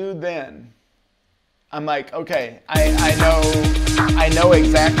what I'll do then, I'm like, okay, I know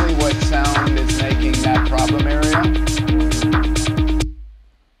exactly what sound is making that problem area.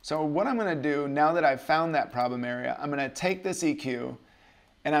 So what I'm gonna do, now that I've found that problem area, I'm gonna take this EQ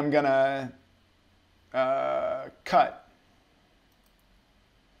and I'm gonna cut.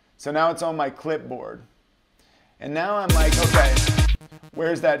 So now it's on my clipboard. And now I'm like, okay,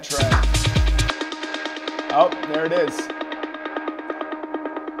 where's that track? Oh, there it is.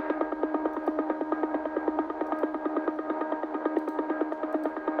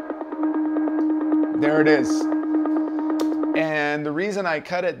 There it is. And the reason I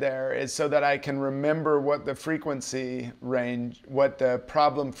cut it there is so that I can remember what the frequency range, what the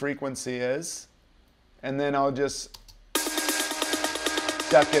problem frequency is. And then I'll just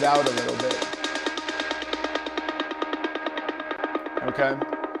duck it out a little bit. Okay?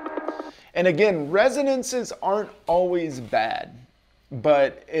 And again, resonances aren't always bad,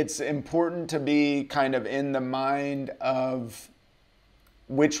 but it's important to be kind of in the mind of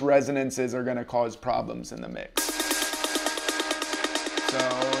which resonances are going to cause problems in the mix. So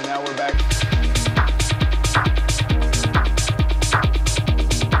now we're back.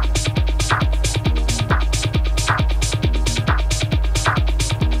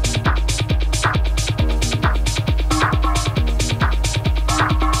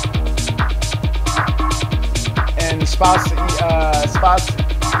 And Spots,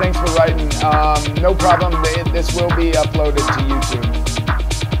 thanks for writing. No problem. This will be uploaded to YouTube.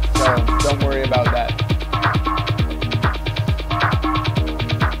 So don't worry about that.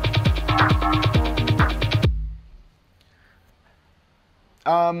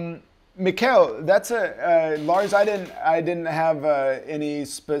 Mikhail, that's Lars. I didn't have any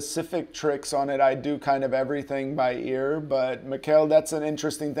specific tricks on it. I do kind of everything by ear. But Mikhail, that's an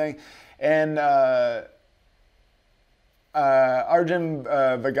interesting thing. And Arjun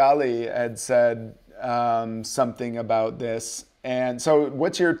Vagali had said something about this. And so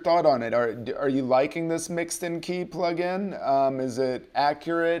what's your thought on it? Are you liking this mixed in key plugin? Is it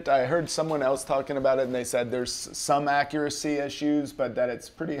accurate? I heard someone else talking about it and they said there's some accuracy issues, but that it's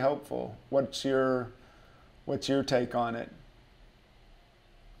pretty helpful. What's your take on it?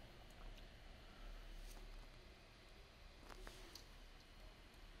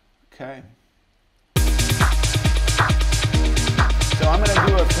 Okay. So I'm going to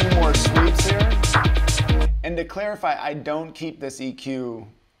do a few more sweeps here. And to clarify, I don't keep this EQ.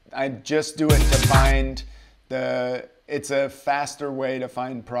 I just do it to find it's a faster way to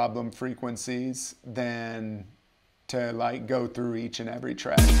find problem frequencies than to like go through each and every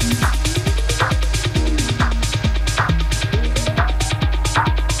track.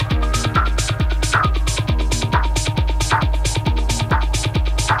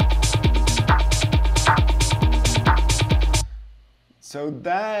 So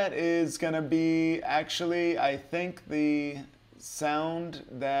that is going to be actually, I think, the sound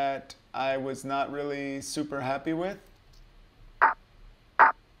that I was not really super happy with.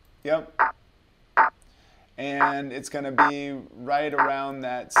 Yep. And it's going to be right around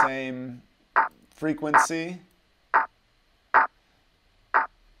that same frequency.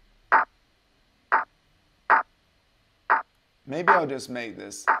 Maybe I'll just make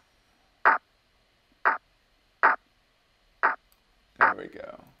this. There we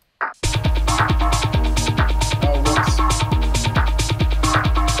go. Oh, whoops.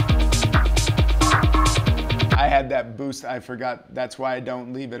 I had that boost. I forgot. That's why I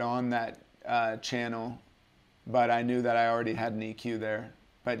don't leave it on that channel. But I knew that I already had an EQ there.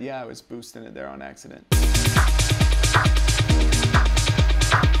 But yeah, I was boosting it there on accident.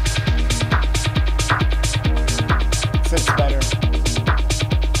 Sits better.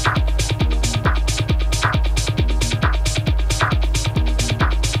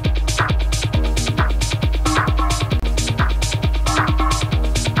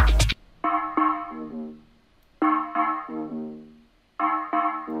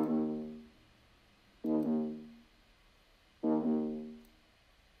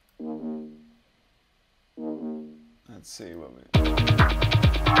 Let's see what we...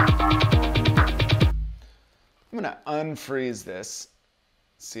 I'm gonna unfreeze this,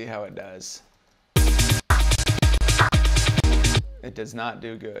 see how it does. It does not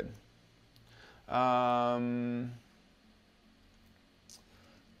do good.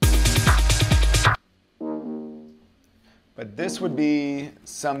 But this would be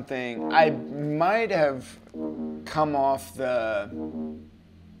something, I might have come off the...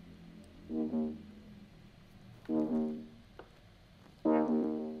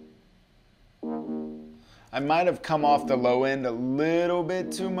 I might have come off the low end a little bit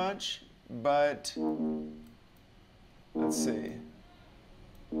too much, but let's see.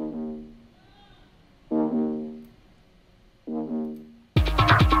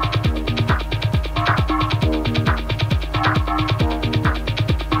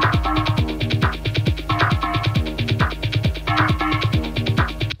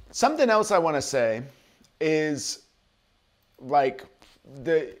 Something else I want to say is, like,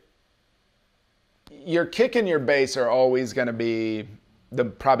 your kick and your bass are always going to be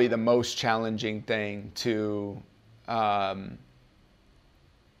probably the most challenging thing to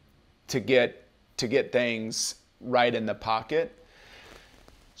get things right in the pocket.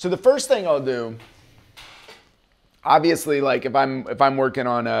 So the first thing I'll do, obviously, like if I'm working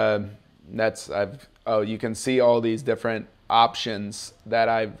on you can see all these different options that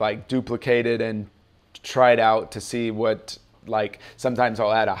I've like duplicated and tried out to see what, like sometimes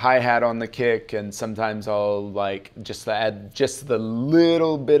I'll add a hi-hat on the kick, and sometimes I'll like just add just the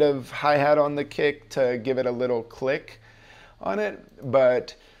little bit of hi-hat on the kick to give it a little click on it.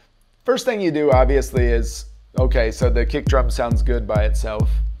 But first thing you do obviously is, okay, so the kick drum sounds good by itself,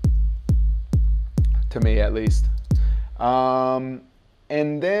 to me at least.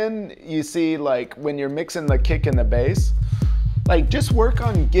 And then you see, like when you're mixing the kick and the bass, like just work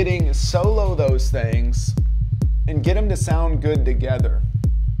on getting solo those things and get them to sound good together,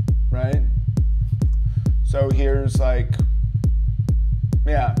 right? So here's like,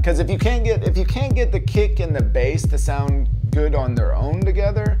 yeah, because if you can't get the kick and the bass to sound good on their own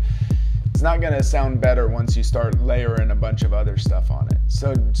together, it's not gonna sound better once you start layering a bunch of other stuff on it.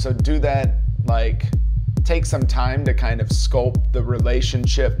 So do that, like take some time to kind of sculpt the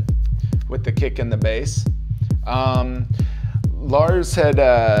relationship with the kick and the bass. Lars had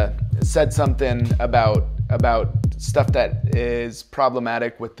said something about stuff that is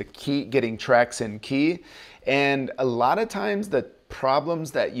problematic with the key, getting tracks in key. And a lot of times the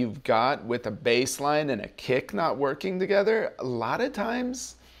problems that you've got with a bass line and a kick not working together, a lot of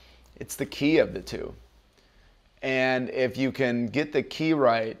times it's the key of the two. And if you can get the key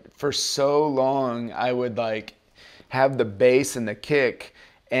right, for so long I would like have the bass and the kick,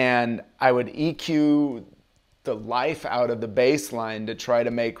 and I would EQ the life out of the bass line to try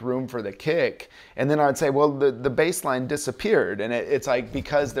to make room for the kick. And then I'd say, well, the bass line disappeared. And it's like,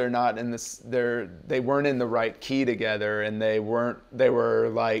 because they're not in this, they weren't in the right key together, and they were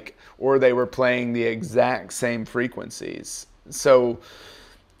playing the exact same frequencies. So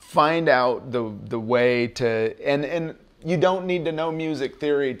find out the way to, and you don't need to know music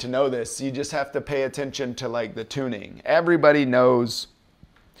theory to know this. You just have to pay attention to like the tuning. Everybody knows,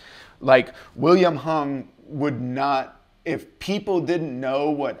 like William Hung would not, if people didn't know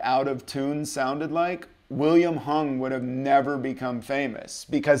what out of tune sounded like, William Hung would have never become famous,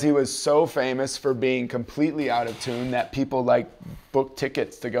 because he was so famous for being completely out of tune that people like booked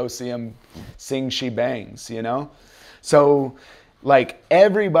tickets to go see him sing She Bangs, you know? So like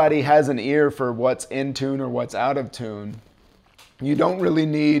everybody has an ear for what's in tune or what's out of tune. You don't really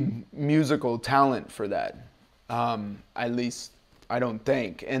need musical talent for that. At least I don't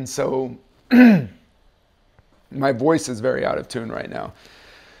think. And so my voice is very out of tune right now.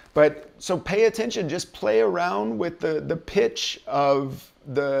 But so pay attention, just play around with the pitch of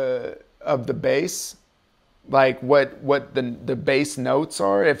the bass, like what the bass notes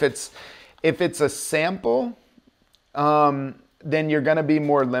are. If it's a sample, then you're gonna be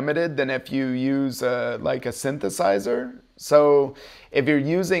more limited than if you use like a synthesizer. So if you're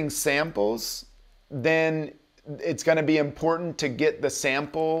using samples, then it's gonna be important to get the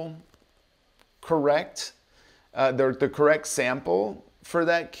sample correct, the correct sample for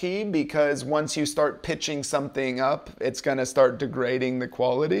that key, because once you start pitching something up, it's gonna start degrading the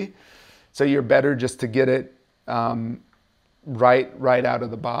quality. So you're better just to get it right out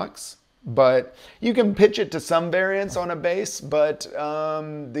of the box. But you can pitch it to some variants on a bass, but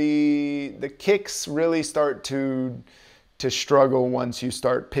the kicks really start to struggle once you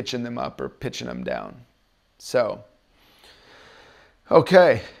start pitching them up or pitching them down. So,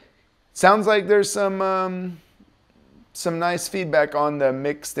 okay, sounds like there's some nice feedback on the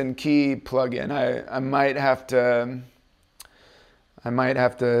mixed and key plugin. I might have to I might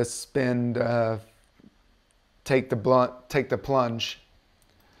have to take the plunge.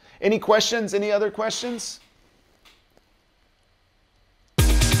 Any questions? Any other questions?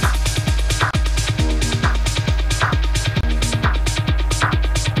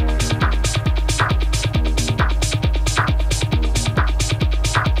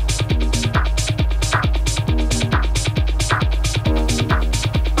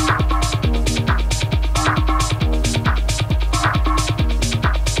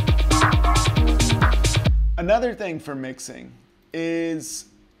 Another thing for mixing is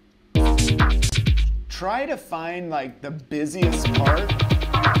try to find like the busiest part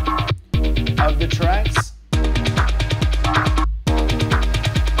of the tracks.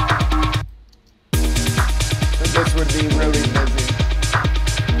 So this would be really busy.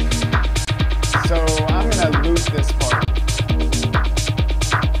 So I'm gonna loop this part.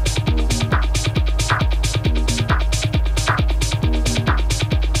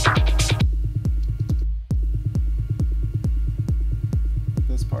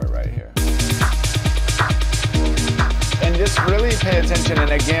 Really pay attention,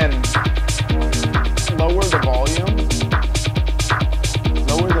 and again, lower the volume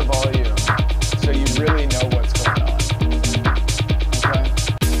so you really know what's going on. Okay?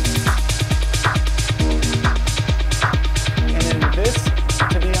 And in this,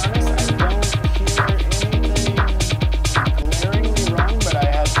 to be honest, I don't hear anything glaringly wrong, but I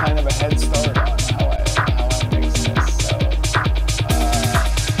have kind of a head start on how I mix this. So,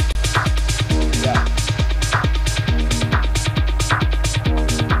 yeah.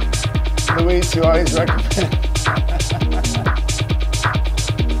 Luis, you always recommend.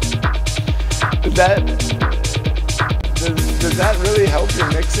 Does that really help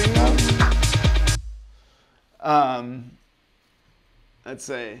your mixing though? Let's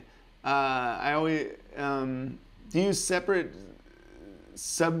say, I always, do you use separate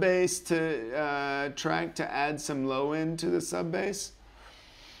sub bass to track to add some low end to the sub bass?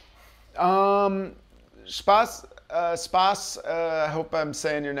 Spas, I hope I'm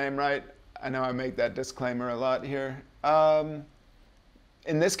saying your name right. I know I make that disclaimer a lot here.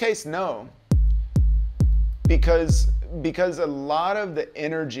 In this case, no. Because a lot of the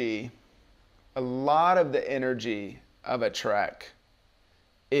energy of a track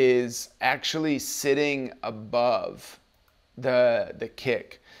is actually sitting above the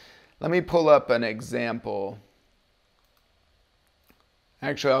kick. Let me pull up an example.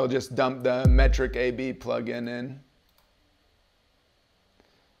 Actually, I'll just dump the Metric AB plugin in.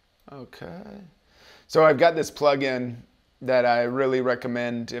 Okay. So I've got this plugin that I really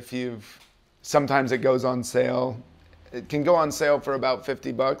recommend if sometimes it goes on sale. It can go on sale for about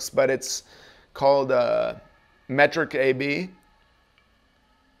 50 bucks, but it's called Metric AB.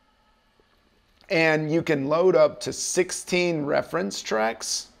 And you can load up to 16 reference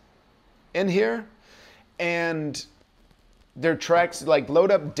tracks in here. And they're tracks, like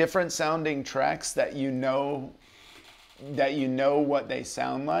load up different sounding tracks that you know what they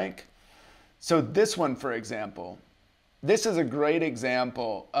sound like. So this one, for example, this is a great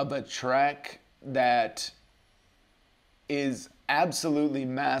example of a track that is absolutely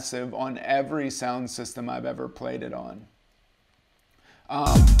massive on every sound system I've ever played it on.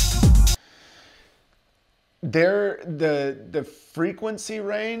 The frequency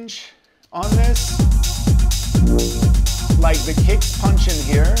range on this, like the kicks punch in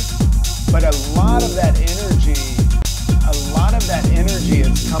here, but a lot of that energy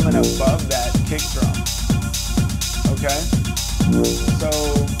is coming above that kick drum. Okay? So,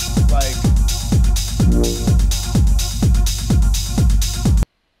 like,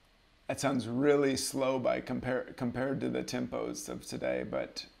 that sounds really slow by compared to the tempos of today,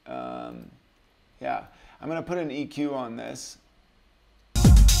 but yeah. I'm gonna put an EQ on this.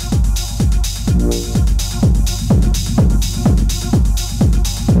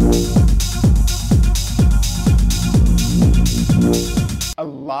 A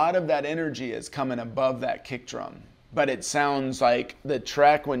lot of that energy is coming above that kick drum, but it sounds like the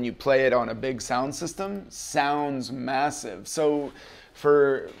track when you play it on a big sound system sounds massive. So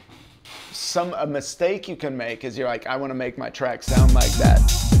for a mistake you can make is you're like, I want to make my track sound like that,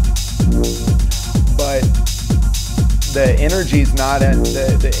 but the energy's not in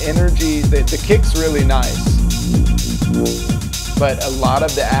the kick's really nice, but a lot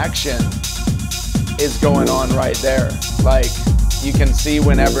of the action is going on right there. Like, you can see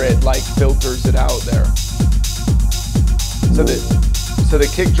whenever it like filters it out there. So the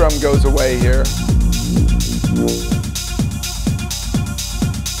kick drum goes away here.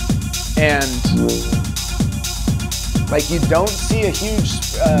 And like, you don't see a huge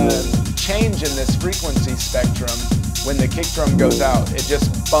change in this frequency spectrum when the kick drum goes out, it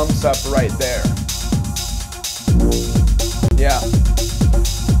just bumps up right there. Yeah.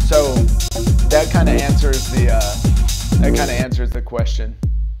 So that kind of answers the question.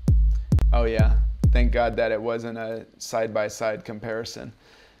 Oh yeah. Thank God that it wasn't a side-by-side comparison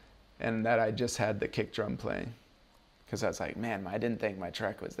and that I just had the kick drum playing. Because I was like, man, I didn't think my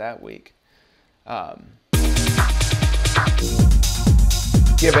track was that weak.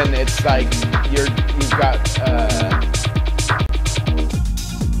 Given it's like you've got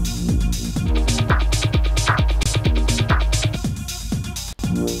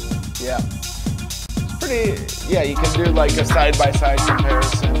yeah, it's pretty. Yeah, you can do like a side-by-side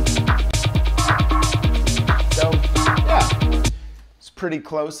comparison. So yeah, it's pretty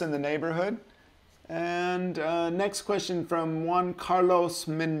close in the neighborhood. And next question from Juan Carlos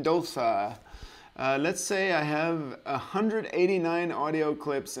Mendoza. Let's say I have 189 audio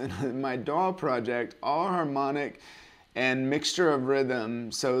clips in my DAW project, all harmonic and mixture of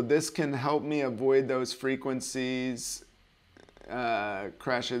rhythm. So this can help me avoid those frequencies,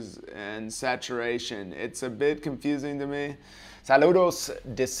 crashes, and saturation. It's a bit confusing to me. Saludos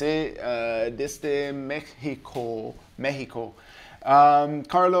desde Mexico.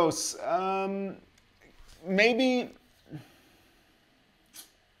 Carlos, maybe,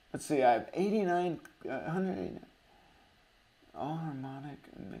 let's see, I have 189, all harmonic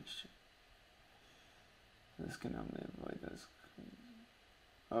and mixture. This can help me avoid this.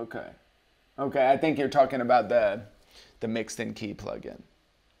 Okay, I think you're talking about the mixed in key plugin.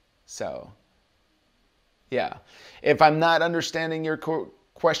 So, yeah. If I'm not understanding your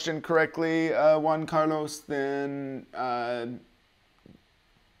question correctly, Juan Carlos, then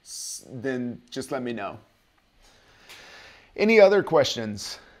just let me know. Any other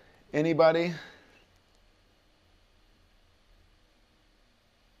questions? Anybody?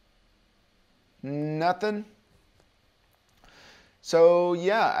 Nothing? So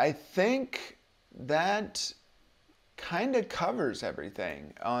yeah, I think that kind of covers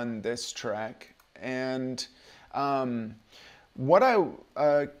everything on this track. And what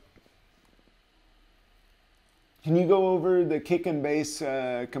can you go over the kick and bass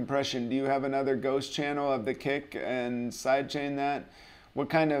compression? Do you have another ghost channel of the kick and sidechain that? What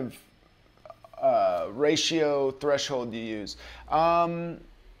kind of ratio threshold do you use?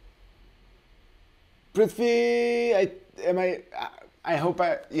 Prithvi,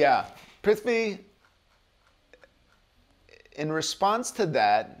 Prithvi, in response to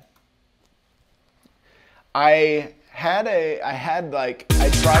that, I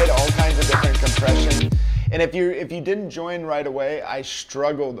tried all kinds of different compression. And if you didn't join right away, I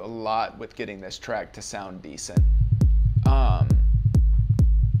struggled a lot with getting this track to sound decent.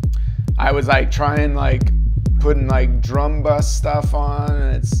 I was like trying putting drum bus stuff on,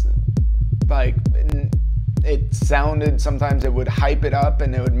 and it's like it sounded, sometimes it would hype it up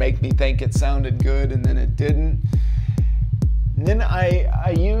and it would make me think it sounded good, and then it didn't. And then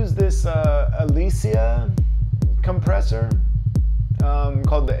I used this Alicia compressor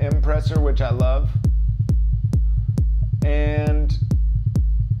called the Impressor, which I love. And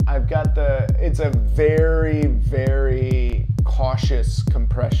I've got it's a very, very cautious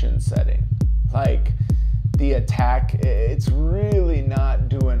compression setting. Like the attack, it's really not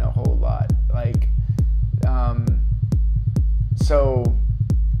doing a whole lot. So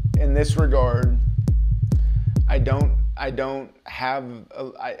in this regard, I don't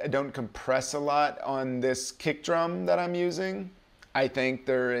compress a lot on this kick drum that I'm using. I think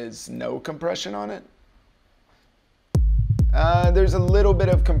there is no compression on it. There's a little bit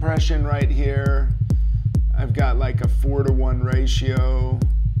of compression right here. I've got like a 4:1 ratio.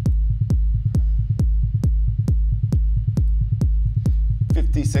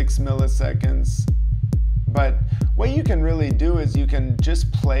 56 milliseconds. But what you can really do is you can just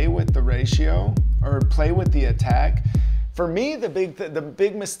play with the ratio or play with the attack. For me, the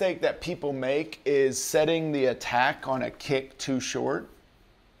big mistake that people make is setting the attack on a kick too short.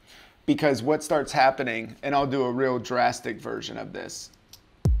 Because what starts happening, and I'll do a real drastic version of this.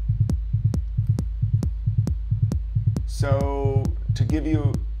 So to give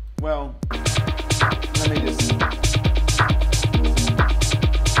you, well, let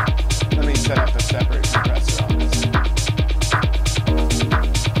me set up a separate compressor on this.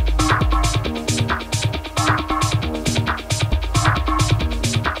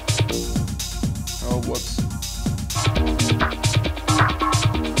 Oh, whoops.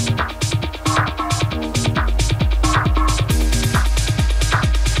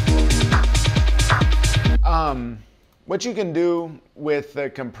 What you can do with the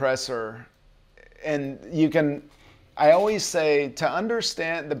compressor, and I always say to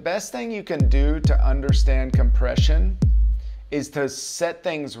understand, the best thing you can do to understand compression is to set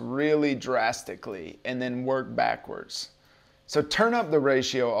things really drastically and then work backwards. So turn up the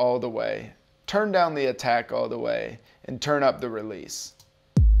ratio all the way, turn down the attack all the way, and turn up the release.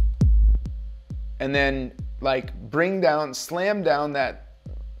 And then like slam down that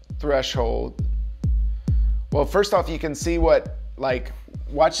threshold. Well, first off, you can see watch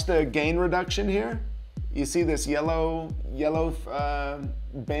the gain reduction here. You see this yellow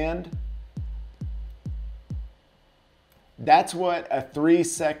band? That's what a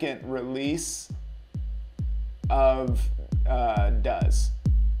 3-second release does,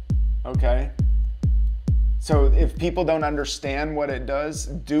 okay? So if people don't understand what it does,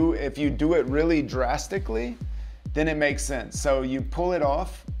 if you do it really drastically, then it makes sense. So you pull it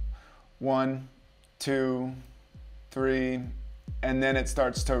off, 1, 2, 3, and then it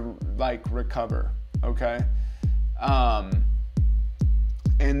starts to like recover, okay?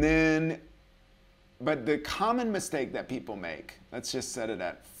 And then, but the common mistake that people make, let's just set it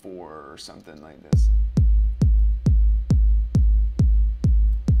at 4 or something like this.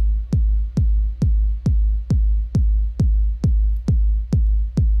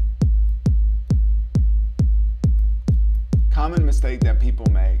 Common mistake that people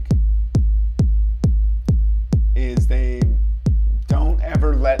make is they don't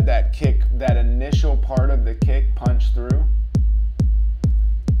ever let that initial part of the kick punch through.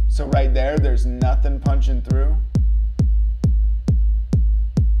 So right there's nothing punching through.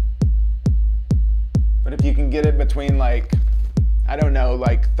 But if you can get it between like, I don't know,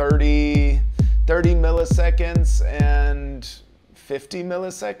 like 30 milliseconds and 50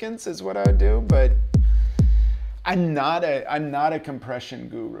 milliseconds is what I would do. But I'm not a compression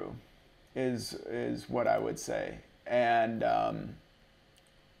guru, is what I would say. And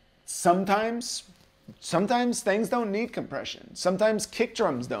sometimes things don't need compression. Sometimes kick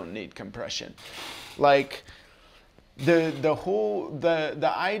drums don't need compression. Like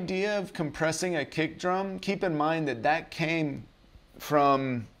the idea of compressing a kick drum, keep in mind that came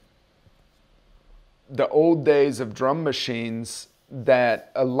from the old days of drum machines,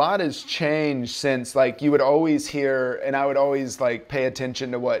 that a lot has changed since, like, you would always hear, and I would always like pay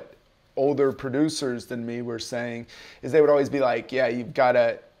attention to what older producers than me were saying, is they would always be like, yeah, you've got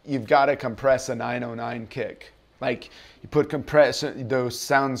to compress a 909 kick. Like, you put compression, those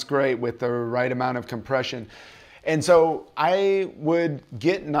sounds great with the right amount of compression. And so I would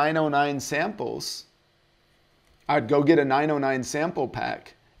get 909 samples. I'd go get a 909 sample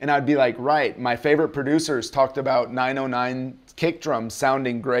pack, and I'd be like, right, my favorite producers talked about 909 kick drums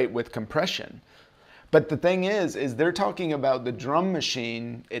sounding great with compression. But the thing is they're talking about the drum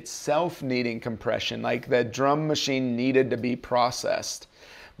machine itself needing compression, like the drum machine needed to be processed.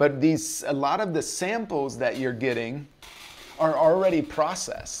 But a lot of the samples that you're getting are already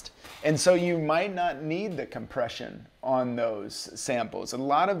processed. And so you might not need the compression on those samples. A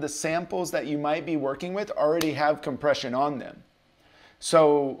lot of the samples that you might be working with already have compression on them.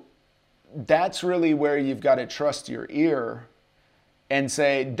 So that's really where you've got to trust your ear and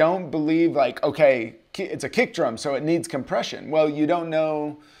say, don't believe like, okay, it's a kick drum, so it needs compression. Well, you don't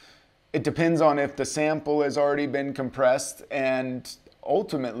know. It depends on if the sample has already been compressed, and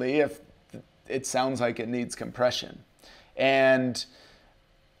ultimately if it sounds like it needs compression. And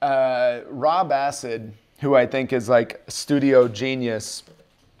Rob Acid, who I think is like a studio genius,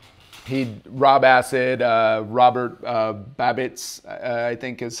 Robert Babbitt's, I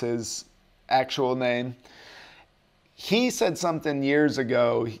think is his actual name. He said something years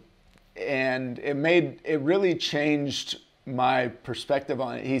ago, and it really changed my perspective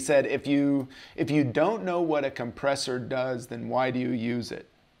on it. He said, if you don't know what a compressor does, then why do you use it?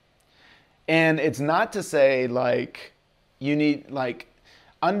 And it's not to say like you need like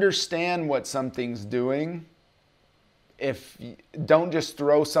understand what something's doing. Don't just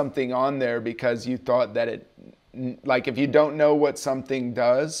throw something on there because you thought that if you don't know what something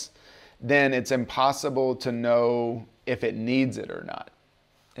does, then it's impossible to know if it needs it or not,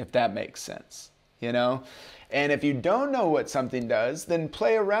 if that makes sense, you know? And if you don't know what something does, then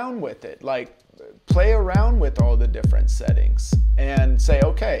play around with it. Like, play around with all the different settings and say,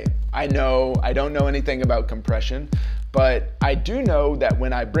 okay, I don't know anything about compression, but I do know that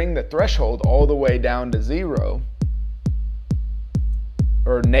when I bring the threshold all the way down to 0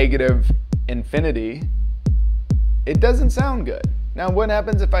 or negative infinity, it doesn't sound good. Now, what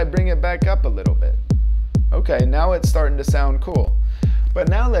happens if I bring it back up a little bit? Okay, now it's starting to sound cool. But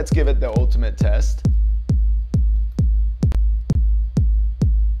now let's give it the ultimate test.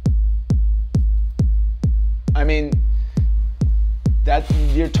 I mean,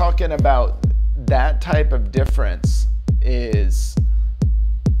 you're talking about that type of difference is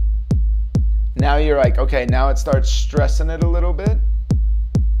now you're like, okay, now it starts stressing it a little bit.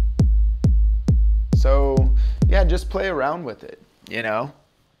 So yeah, just play around with it, you know,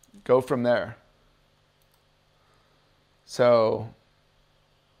 go from there. So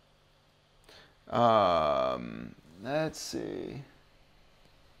let's see.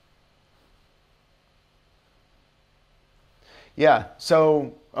 Yeah,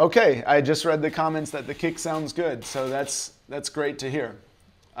 so okay, I just read the comments that the kick sounds good, so that's great to hear.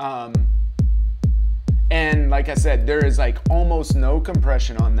 And like I said, there is like almost no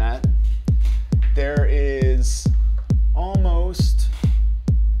compression on that. There is almost,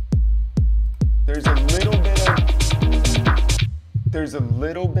 there's a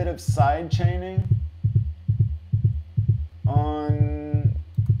little bit of side chaining on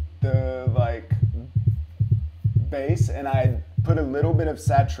the like bass, and I put a little bit of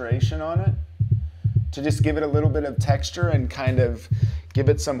saturation on it to just give it a little bit of texture and kind of give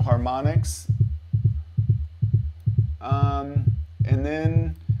it some harmonics. And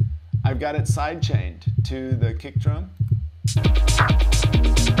then I've got it side chained to the kick drum.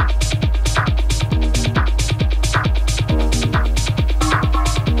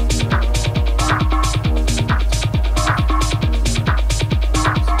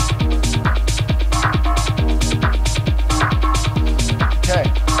 Okay.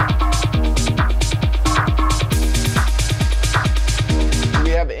 Do we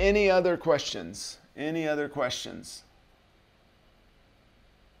have any other questions? Any other questions?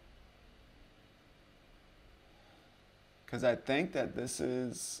 Because I think that this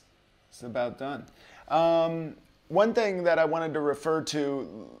is about done. One thing that I wanted to refer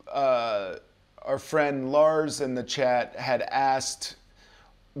to, our friend Lars in the chat had asked,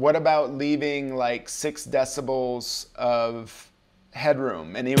 what about leaving like 6 decibels of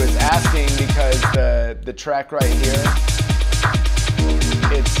headroom? And he was asking because the track right here,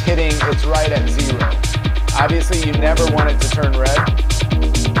 it's right at 0. Obviously you never want it to turn red,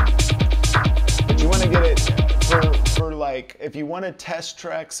 but you want to get it for like, if you want to test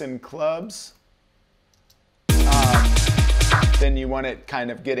tracks in clubs, then you want it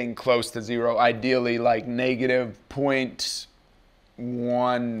kind of getting close to 0, ideally like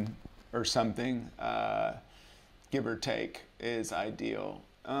 -0.1 or something, give or take, is ideal.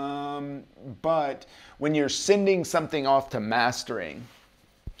 But when you're sending something off to mastering,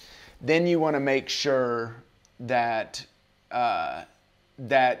 then you want to make sure that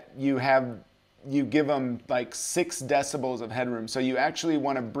that you give them like 6 decibels of headroom. So you actually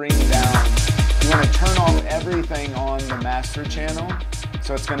want to bring down, you want to turn off everything on the master channel,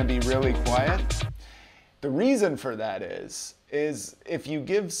 so it's going to be really quiet. The reason for that is if you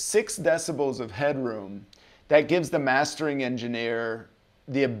give 6 decibels of headroom, that gives the mastering engineer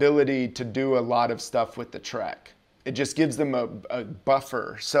the ability to do a lot of stuff with the track. It just gives them a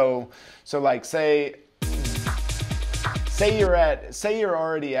buffer. So like say you're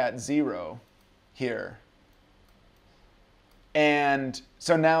already at 0 here. And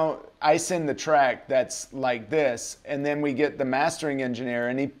so now I send the track that's like this, and then we get the mastering engineer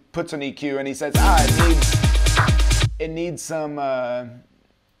and he puts an EQ and he says, it needs a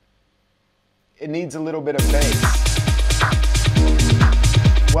little bit of bass.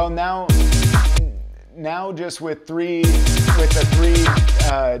 Well, now just with a 3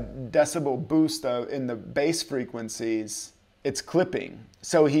 decibel boost in the bass frequencies, it's clipping.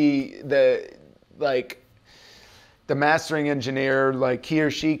 So the mastering engineer, like he or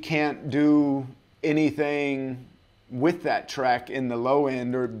she can't do anything with that track in the low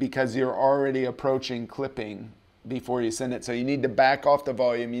end, or because you're already approaching clipping before you send it. So you need to back off the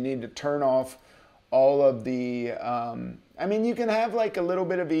volume. You need to turn off all of the, I mean, you can have like a little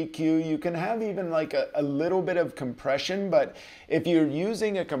bit of EQ. You can have even like a little bit of compression, but if you're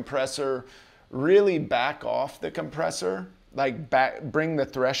using a compressor, really back off the compressor. Like bring the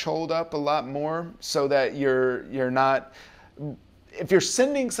threshold up a lot more, so that you're not, if you're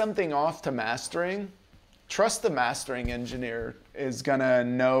sending something off to mastering, trust the mastering engineer is gonna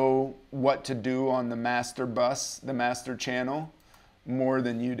know what to do on the master bus, the master channel, more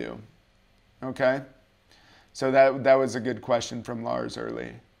than you do. Okay? So that was a good question from Lars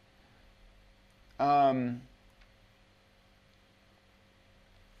early. In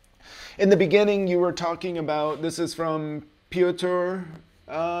the beginning, you were talking about, this is from Piotr,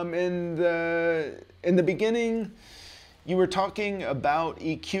 in the beginning, you were talking about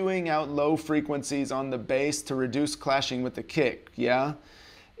EQing out low frequencies on the bass to reduce clashing with the kick, yeah?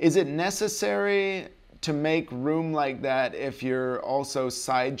 Is it necessary to make room like that if you're also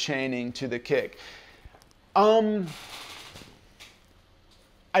side chaining to the kick? I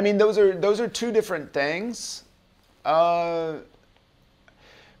mean, those are 2 different things. For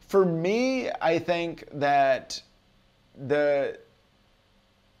me, I think that the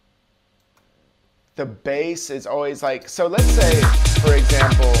bass is always like, so let's say, for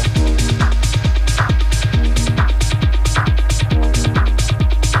example,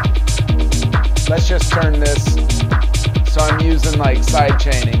 let's just turn this, so I'm using like side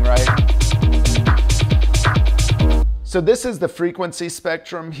chaining, right? So this is the frequency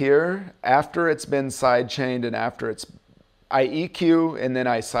spectrum here after it's been side chained and after it's, I EQ and then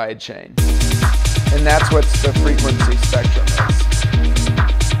I side chain. And that's what the frequency spectrum is.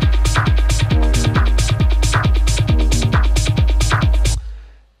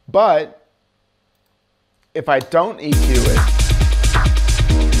 But if I don't EQ it,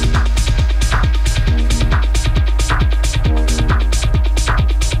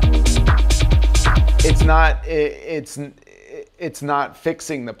 it's not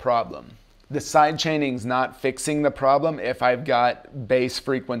fixing the problem. The side chaining's not fixing the problem if I've got bass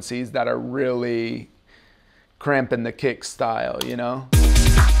frequencies that are really cramping the kick style, you know?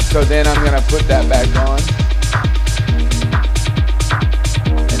 So then I'm gonna put that back on.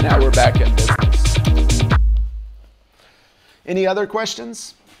 And now we're back in business. Any other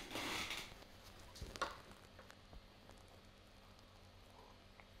questions?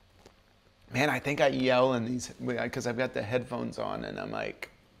 Man, I think I yell in these, because I've got the headphones on and I'm like,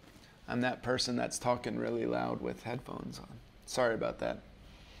 I'm that person that's talking really loud with headphones on. Sorry about that.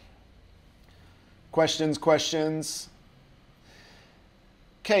 Questions?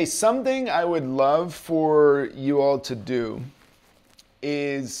 Okay, something I would love for you all to do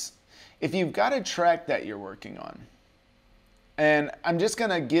is, if you've got a track that you're working on, and I'm just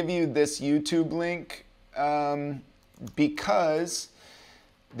gonna give you this YouTube link because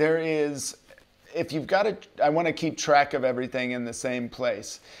there is, if you've got I want to keep track of everything in the same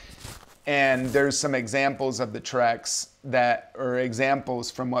place. And there's some examples of the tracks that, or examples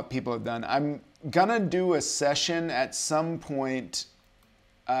from what people have done. I'm gonna do a session at some point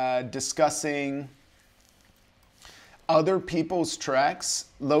discussing other people's tracks,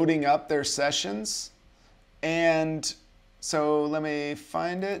 loading up their sessions. And so let me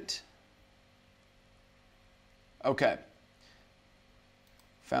find it. Okay.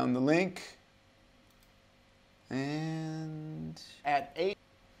 Found the link. And at 8.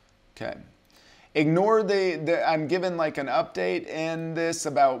 Okay. Ignore I'm giving like an update in this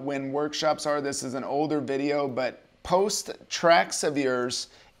about when workshops are. This is an older video, but post tracks of yours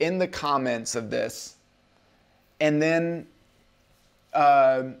in the comments of this. And then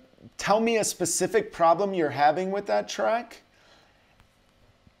tell me a specific problem you're having with that track.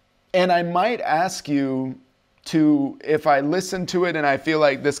 And I might ask you to, if I listen to it and I feel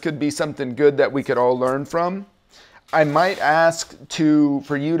like this could be something good that we could all learn from, I might ask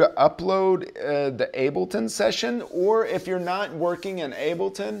for you to upload the Ableton session, or if you're not working in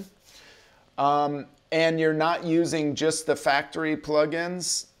Ableton and you're not using just the factory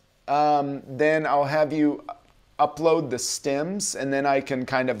plugins, then I'll have you upload the stems and then I can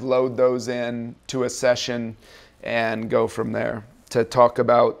kind of load those in to a session and go from there to talk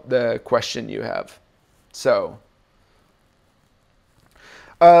about the question you have. So,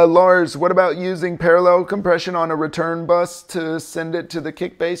 Lars, what about using parallel compression on a return bus to send it to the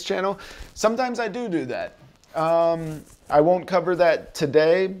kick bass channel? Sometimes I do that. I won't cover that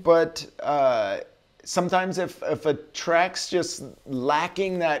today, but sometimes if a track's just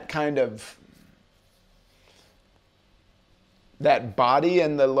lacking that kind of, that body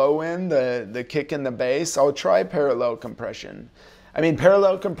in the low end, the kick and the bass, I'll try parallel compression. I mean,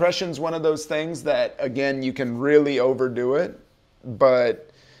 parallel compression is one of those things that, again, you can really overdo it, but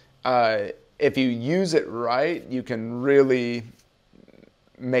if you use it right, you can really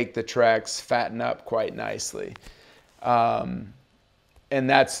make the tracks fatten up quite nicely. And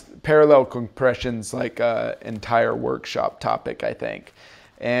that's, parallel compression's like an entire workshop topic, I think.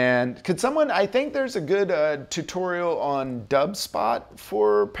 And could someone, I think there's a good tutorial on DubSpot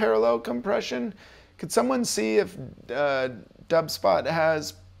for parallel compression. Could someone see if DubSpot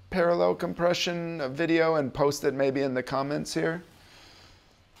has parallel compression video and post it maybe in the comments here?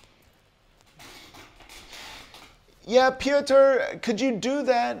 Yeah, Piotr, could you do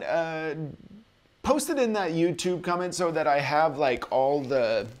that? Post it in that YouTube comment so that I have like all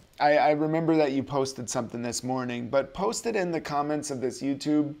the, I remember that you posted something this morning, but post it in the comments of this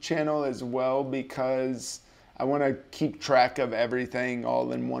YouTube channel as well, because I want to keep track of everything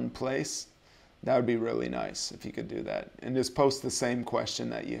all in one place. That would be really nice if you could do that. And just post the same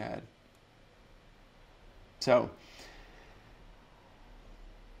question that you had. So,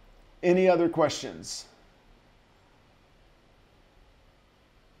 any other questions?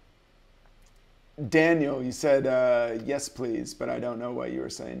 Daniel, you said yes, please, but I don't know what you were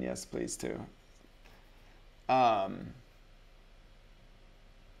saying yes, please to.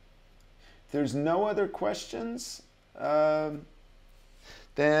 If there's no other questions,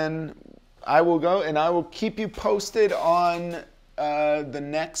 then I will go and I will keep you posted on the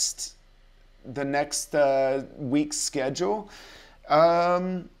next week's schedule.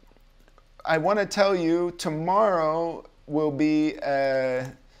 I want to tell you tomorrow will be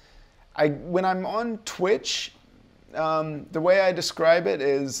when I'm on Twitch. The way I describe it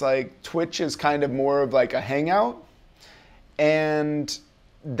is like Twitch is kind of more of like a hangout, and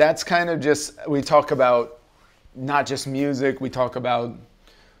that's kind of just, we talk about not just music, we talk about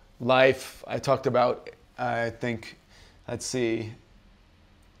life. I talked about, I think, let's see,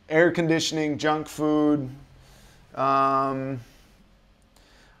 air conditioning, junk food, all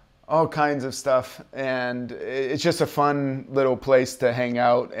kinds of stuff. And it's just a fun little place to hang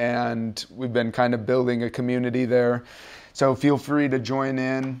out. And we've been kind of building a community there. So feel free to join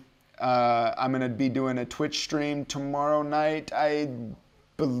in. I'm going to be doing a Twitch stream tomorrow night. I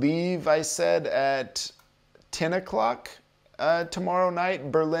believe I said at 10 o'clock tomorrow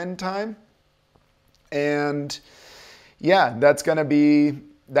night, Berlin time. And yeah, that's gonna be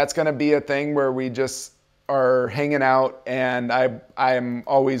a thing where we just are hanging out, and I'm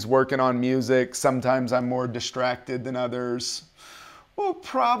always working on music. Sometimes I'm more distracted than others. We'll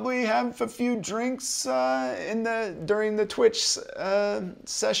probably have a few drinks during the Twitch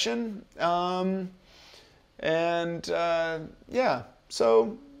session. Yeah,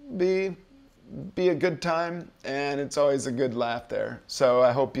 so be a good time, and it's always a good laugh there. So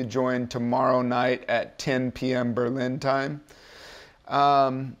I hope you join tomorrow night at 10 p.m. Berlin time.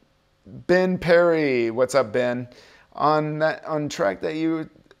 Ben Perry, what's up, Ben? On track that you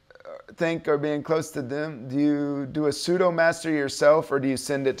think are being close to them, do you do a pseudo master yourself, or do you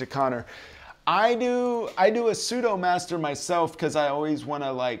send it to Connor? I do a pseudo master myself because I always want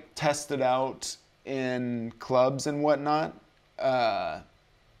to like test it out in clubs and whatnot.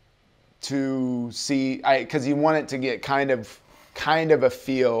 To see, because you want it to get kind of a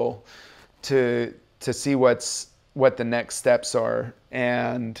feel to see what the next steps are.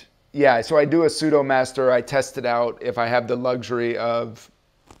 And yeah, so I do a pseudo master. I test it out if I have the luxury of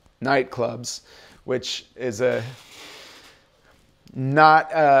nightclubs, which is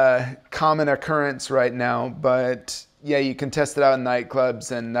not a common occurrence right now. But yeah, you can test it out in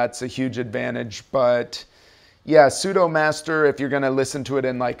nightclubs, and that's a huge advantage. But yeah, pseudo master, if you're going to listen to it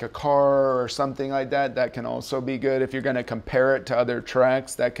in like a car or something like that, that can also be good. If you're going to compare it to other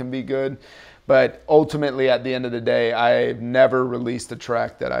tracks, that can be good. But ultimately, at the end of the day, I've never released a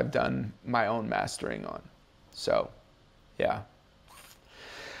track that I've done my own mastering on. So, yeah.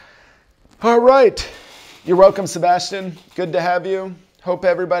 All right. You're welcome, Sebastian. Good to have you. Hope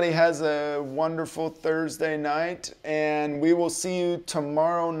everybody has a wonderful Thursday night. And we will see you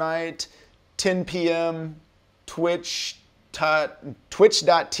tomorrow night, 10 p.m.,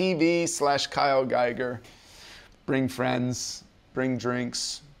 twitch.tv/Kyle Geiger. Bring friends, bring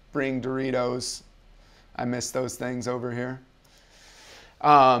drinks, bring Doritos. I miss those things over here.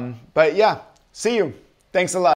 But yeah, see you. Thanks a lot.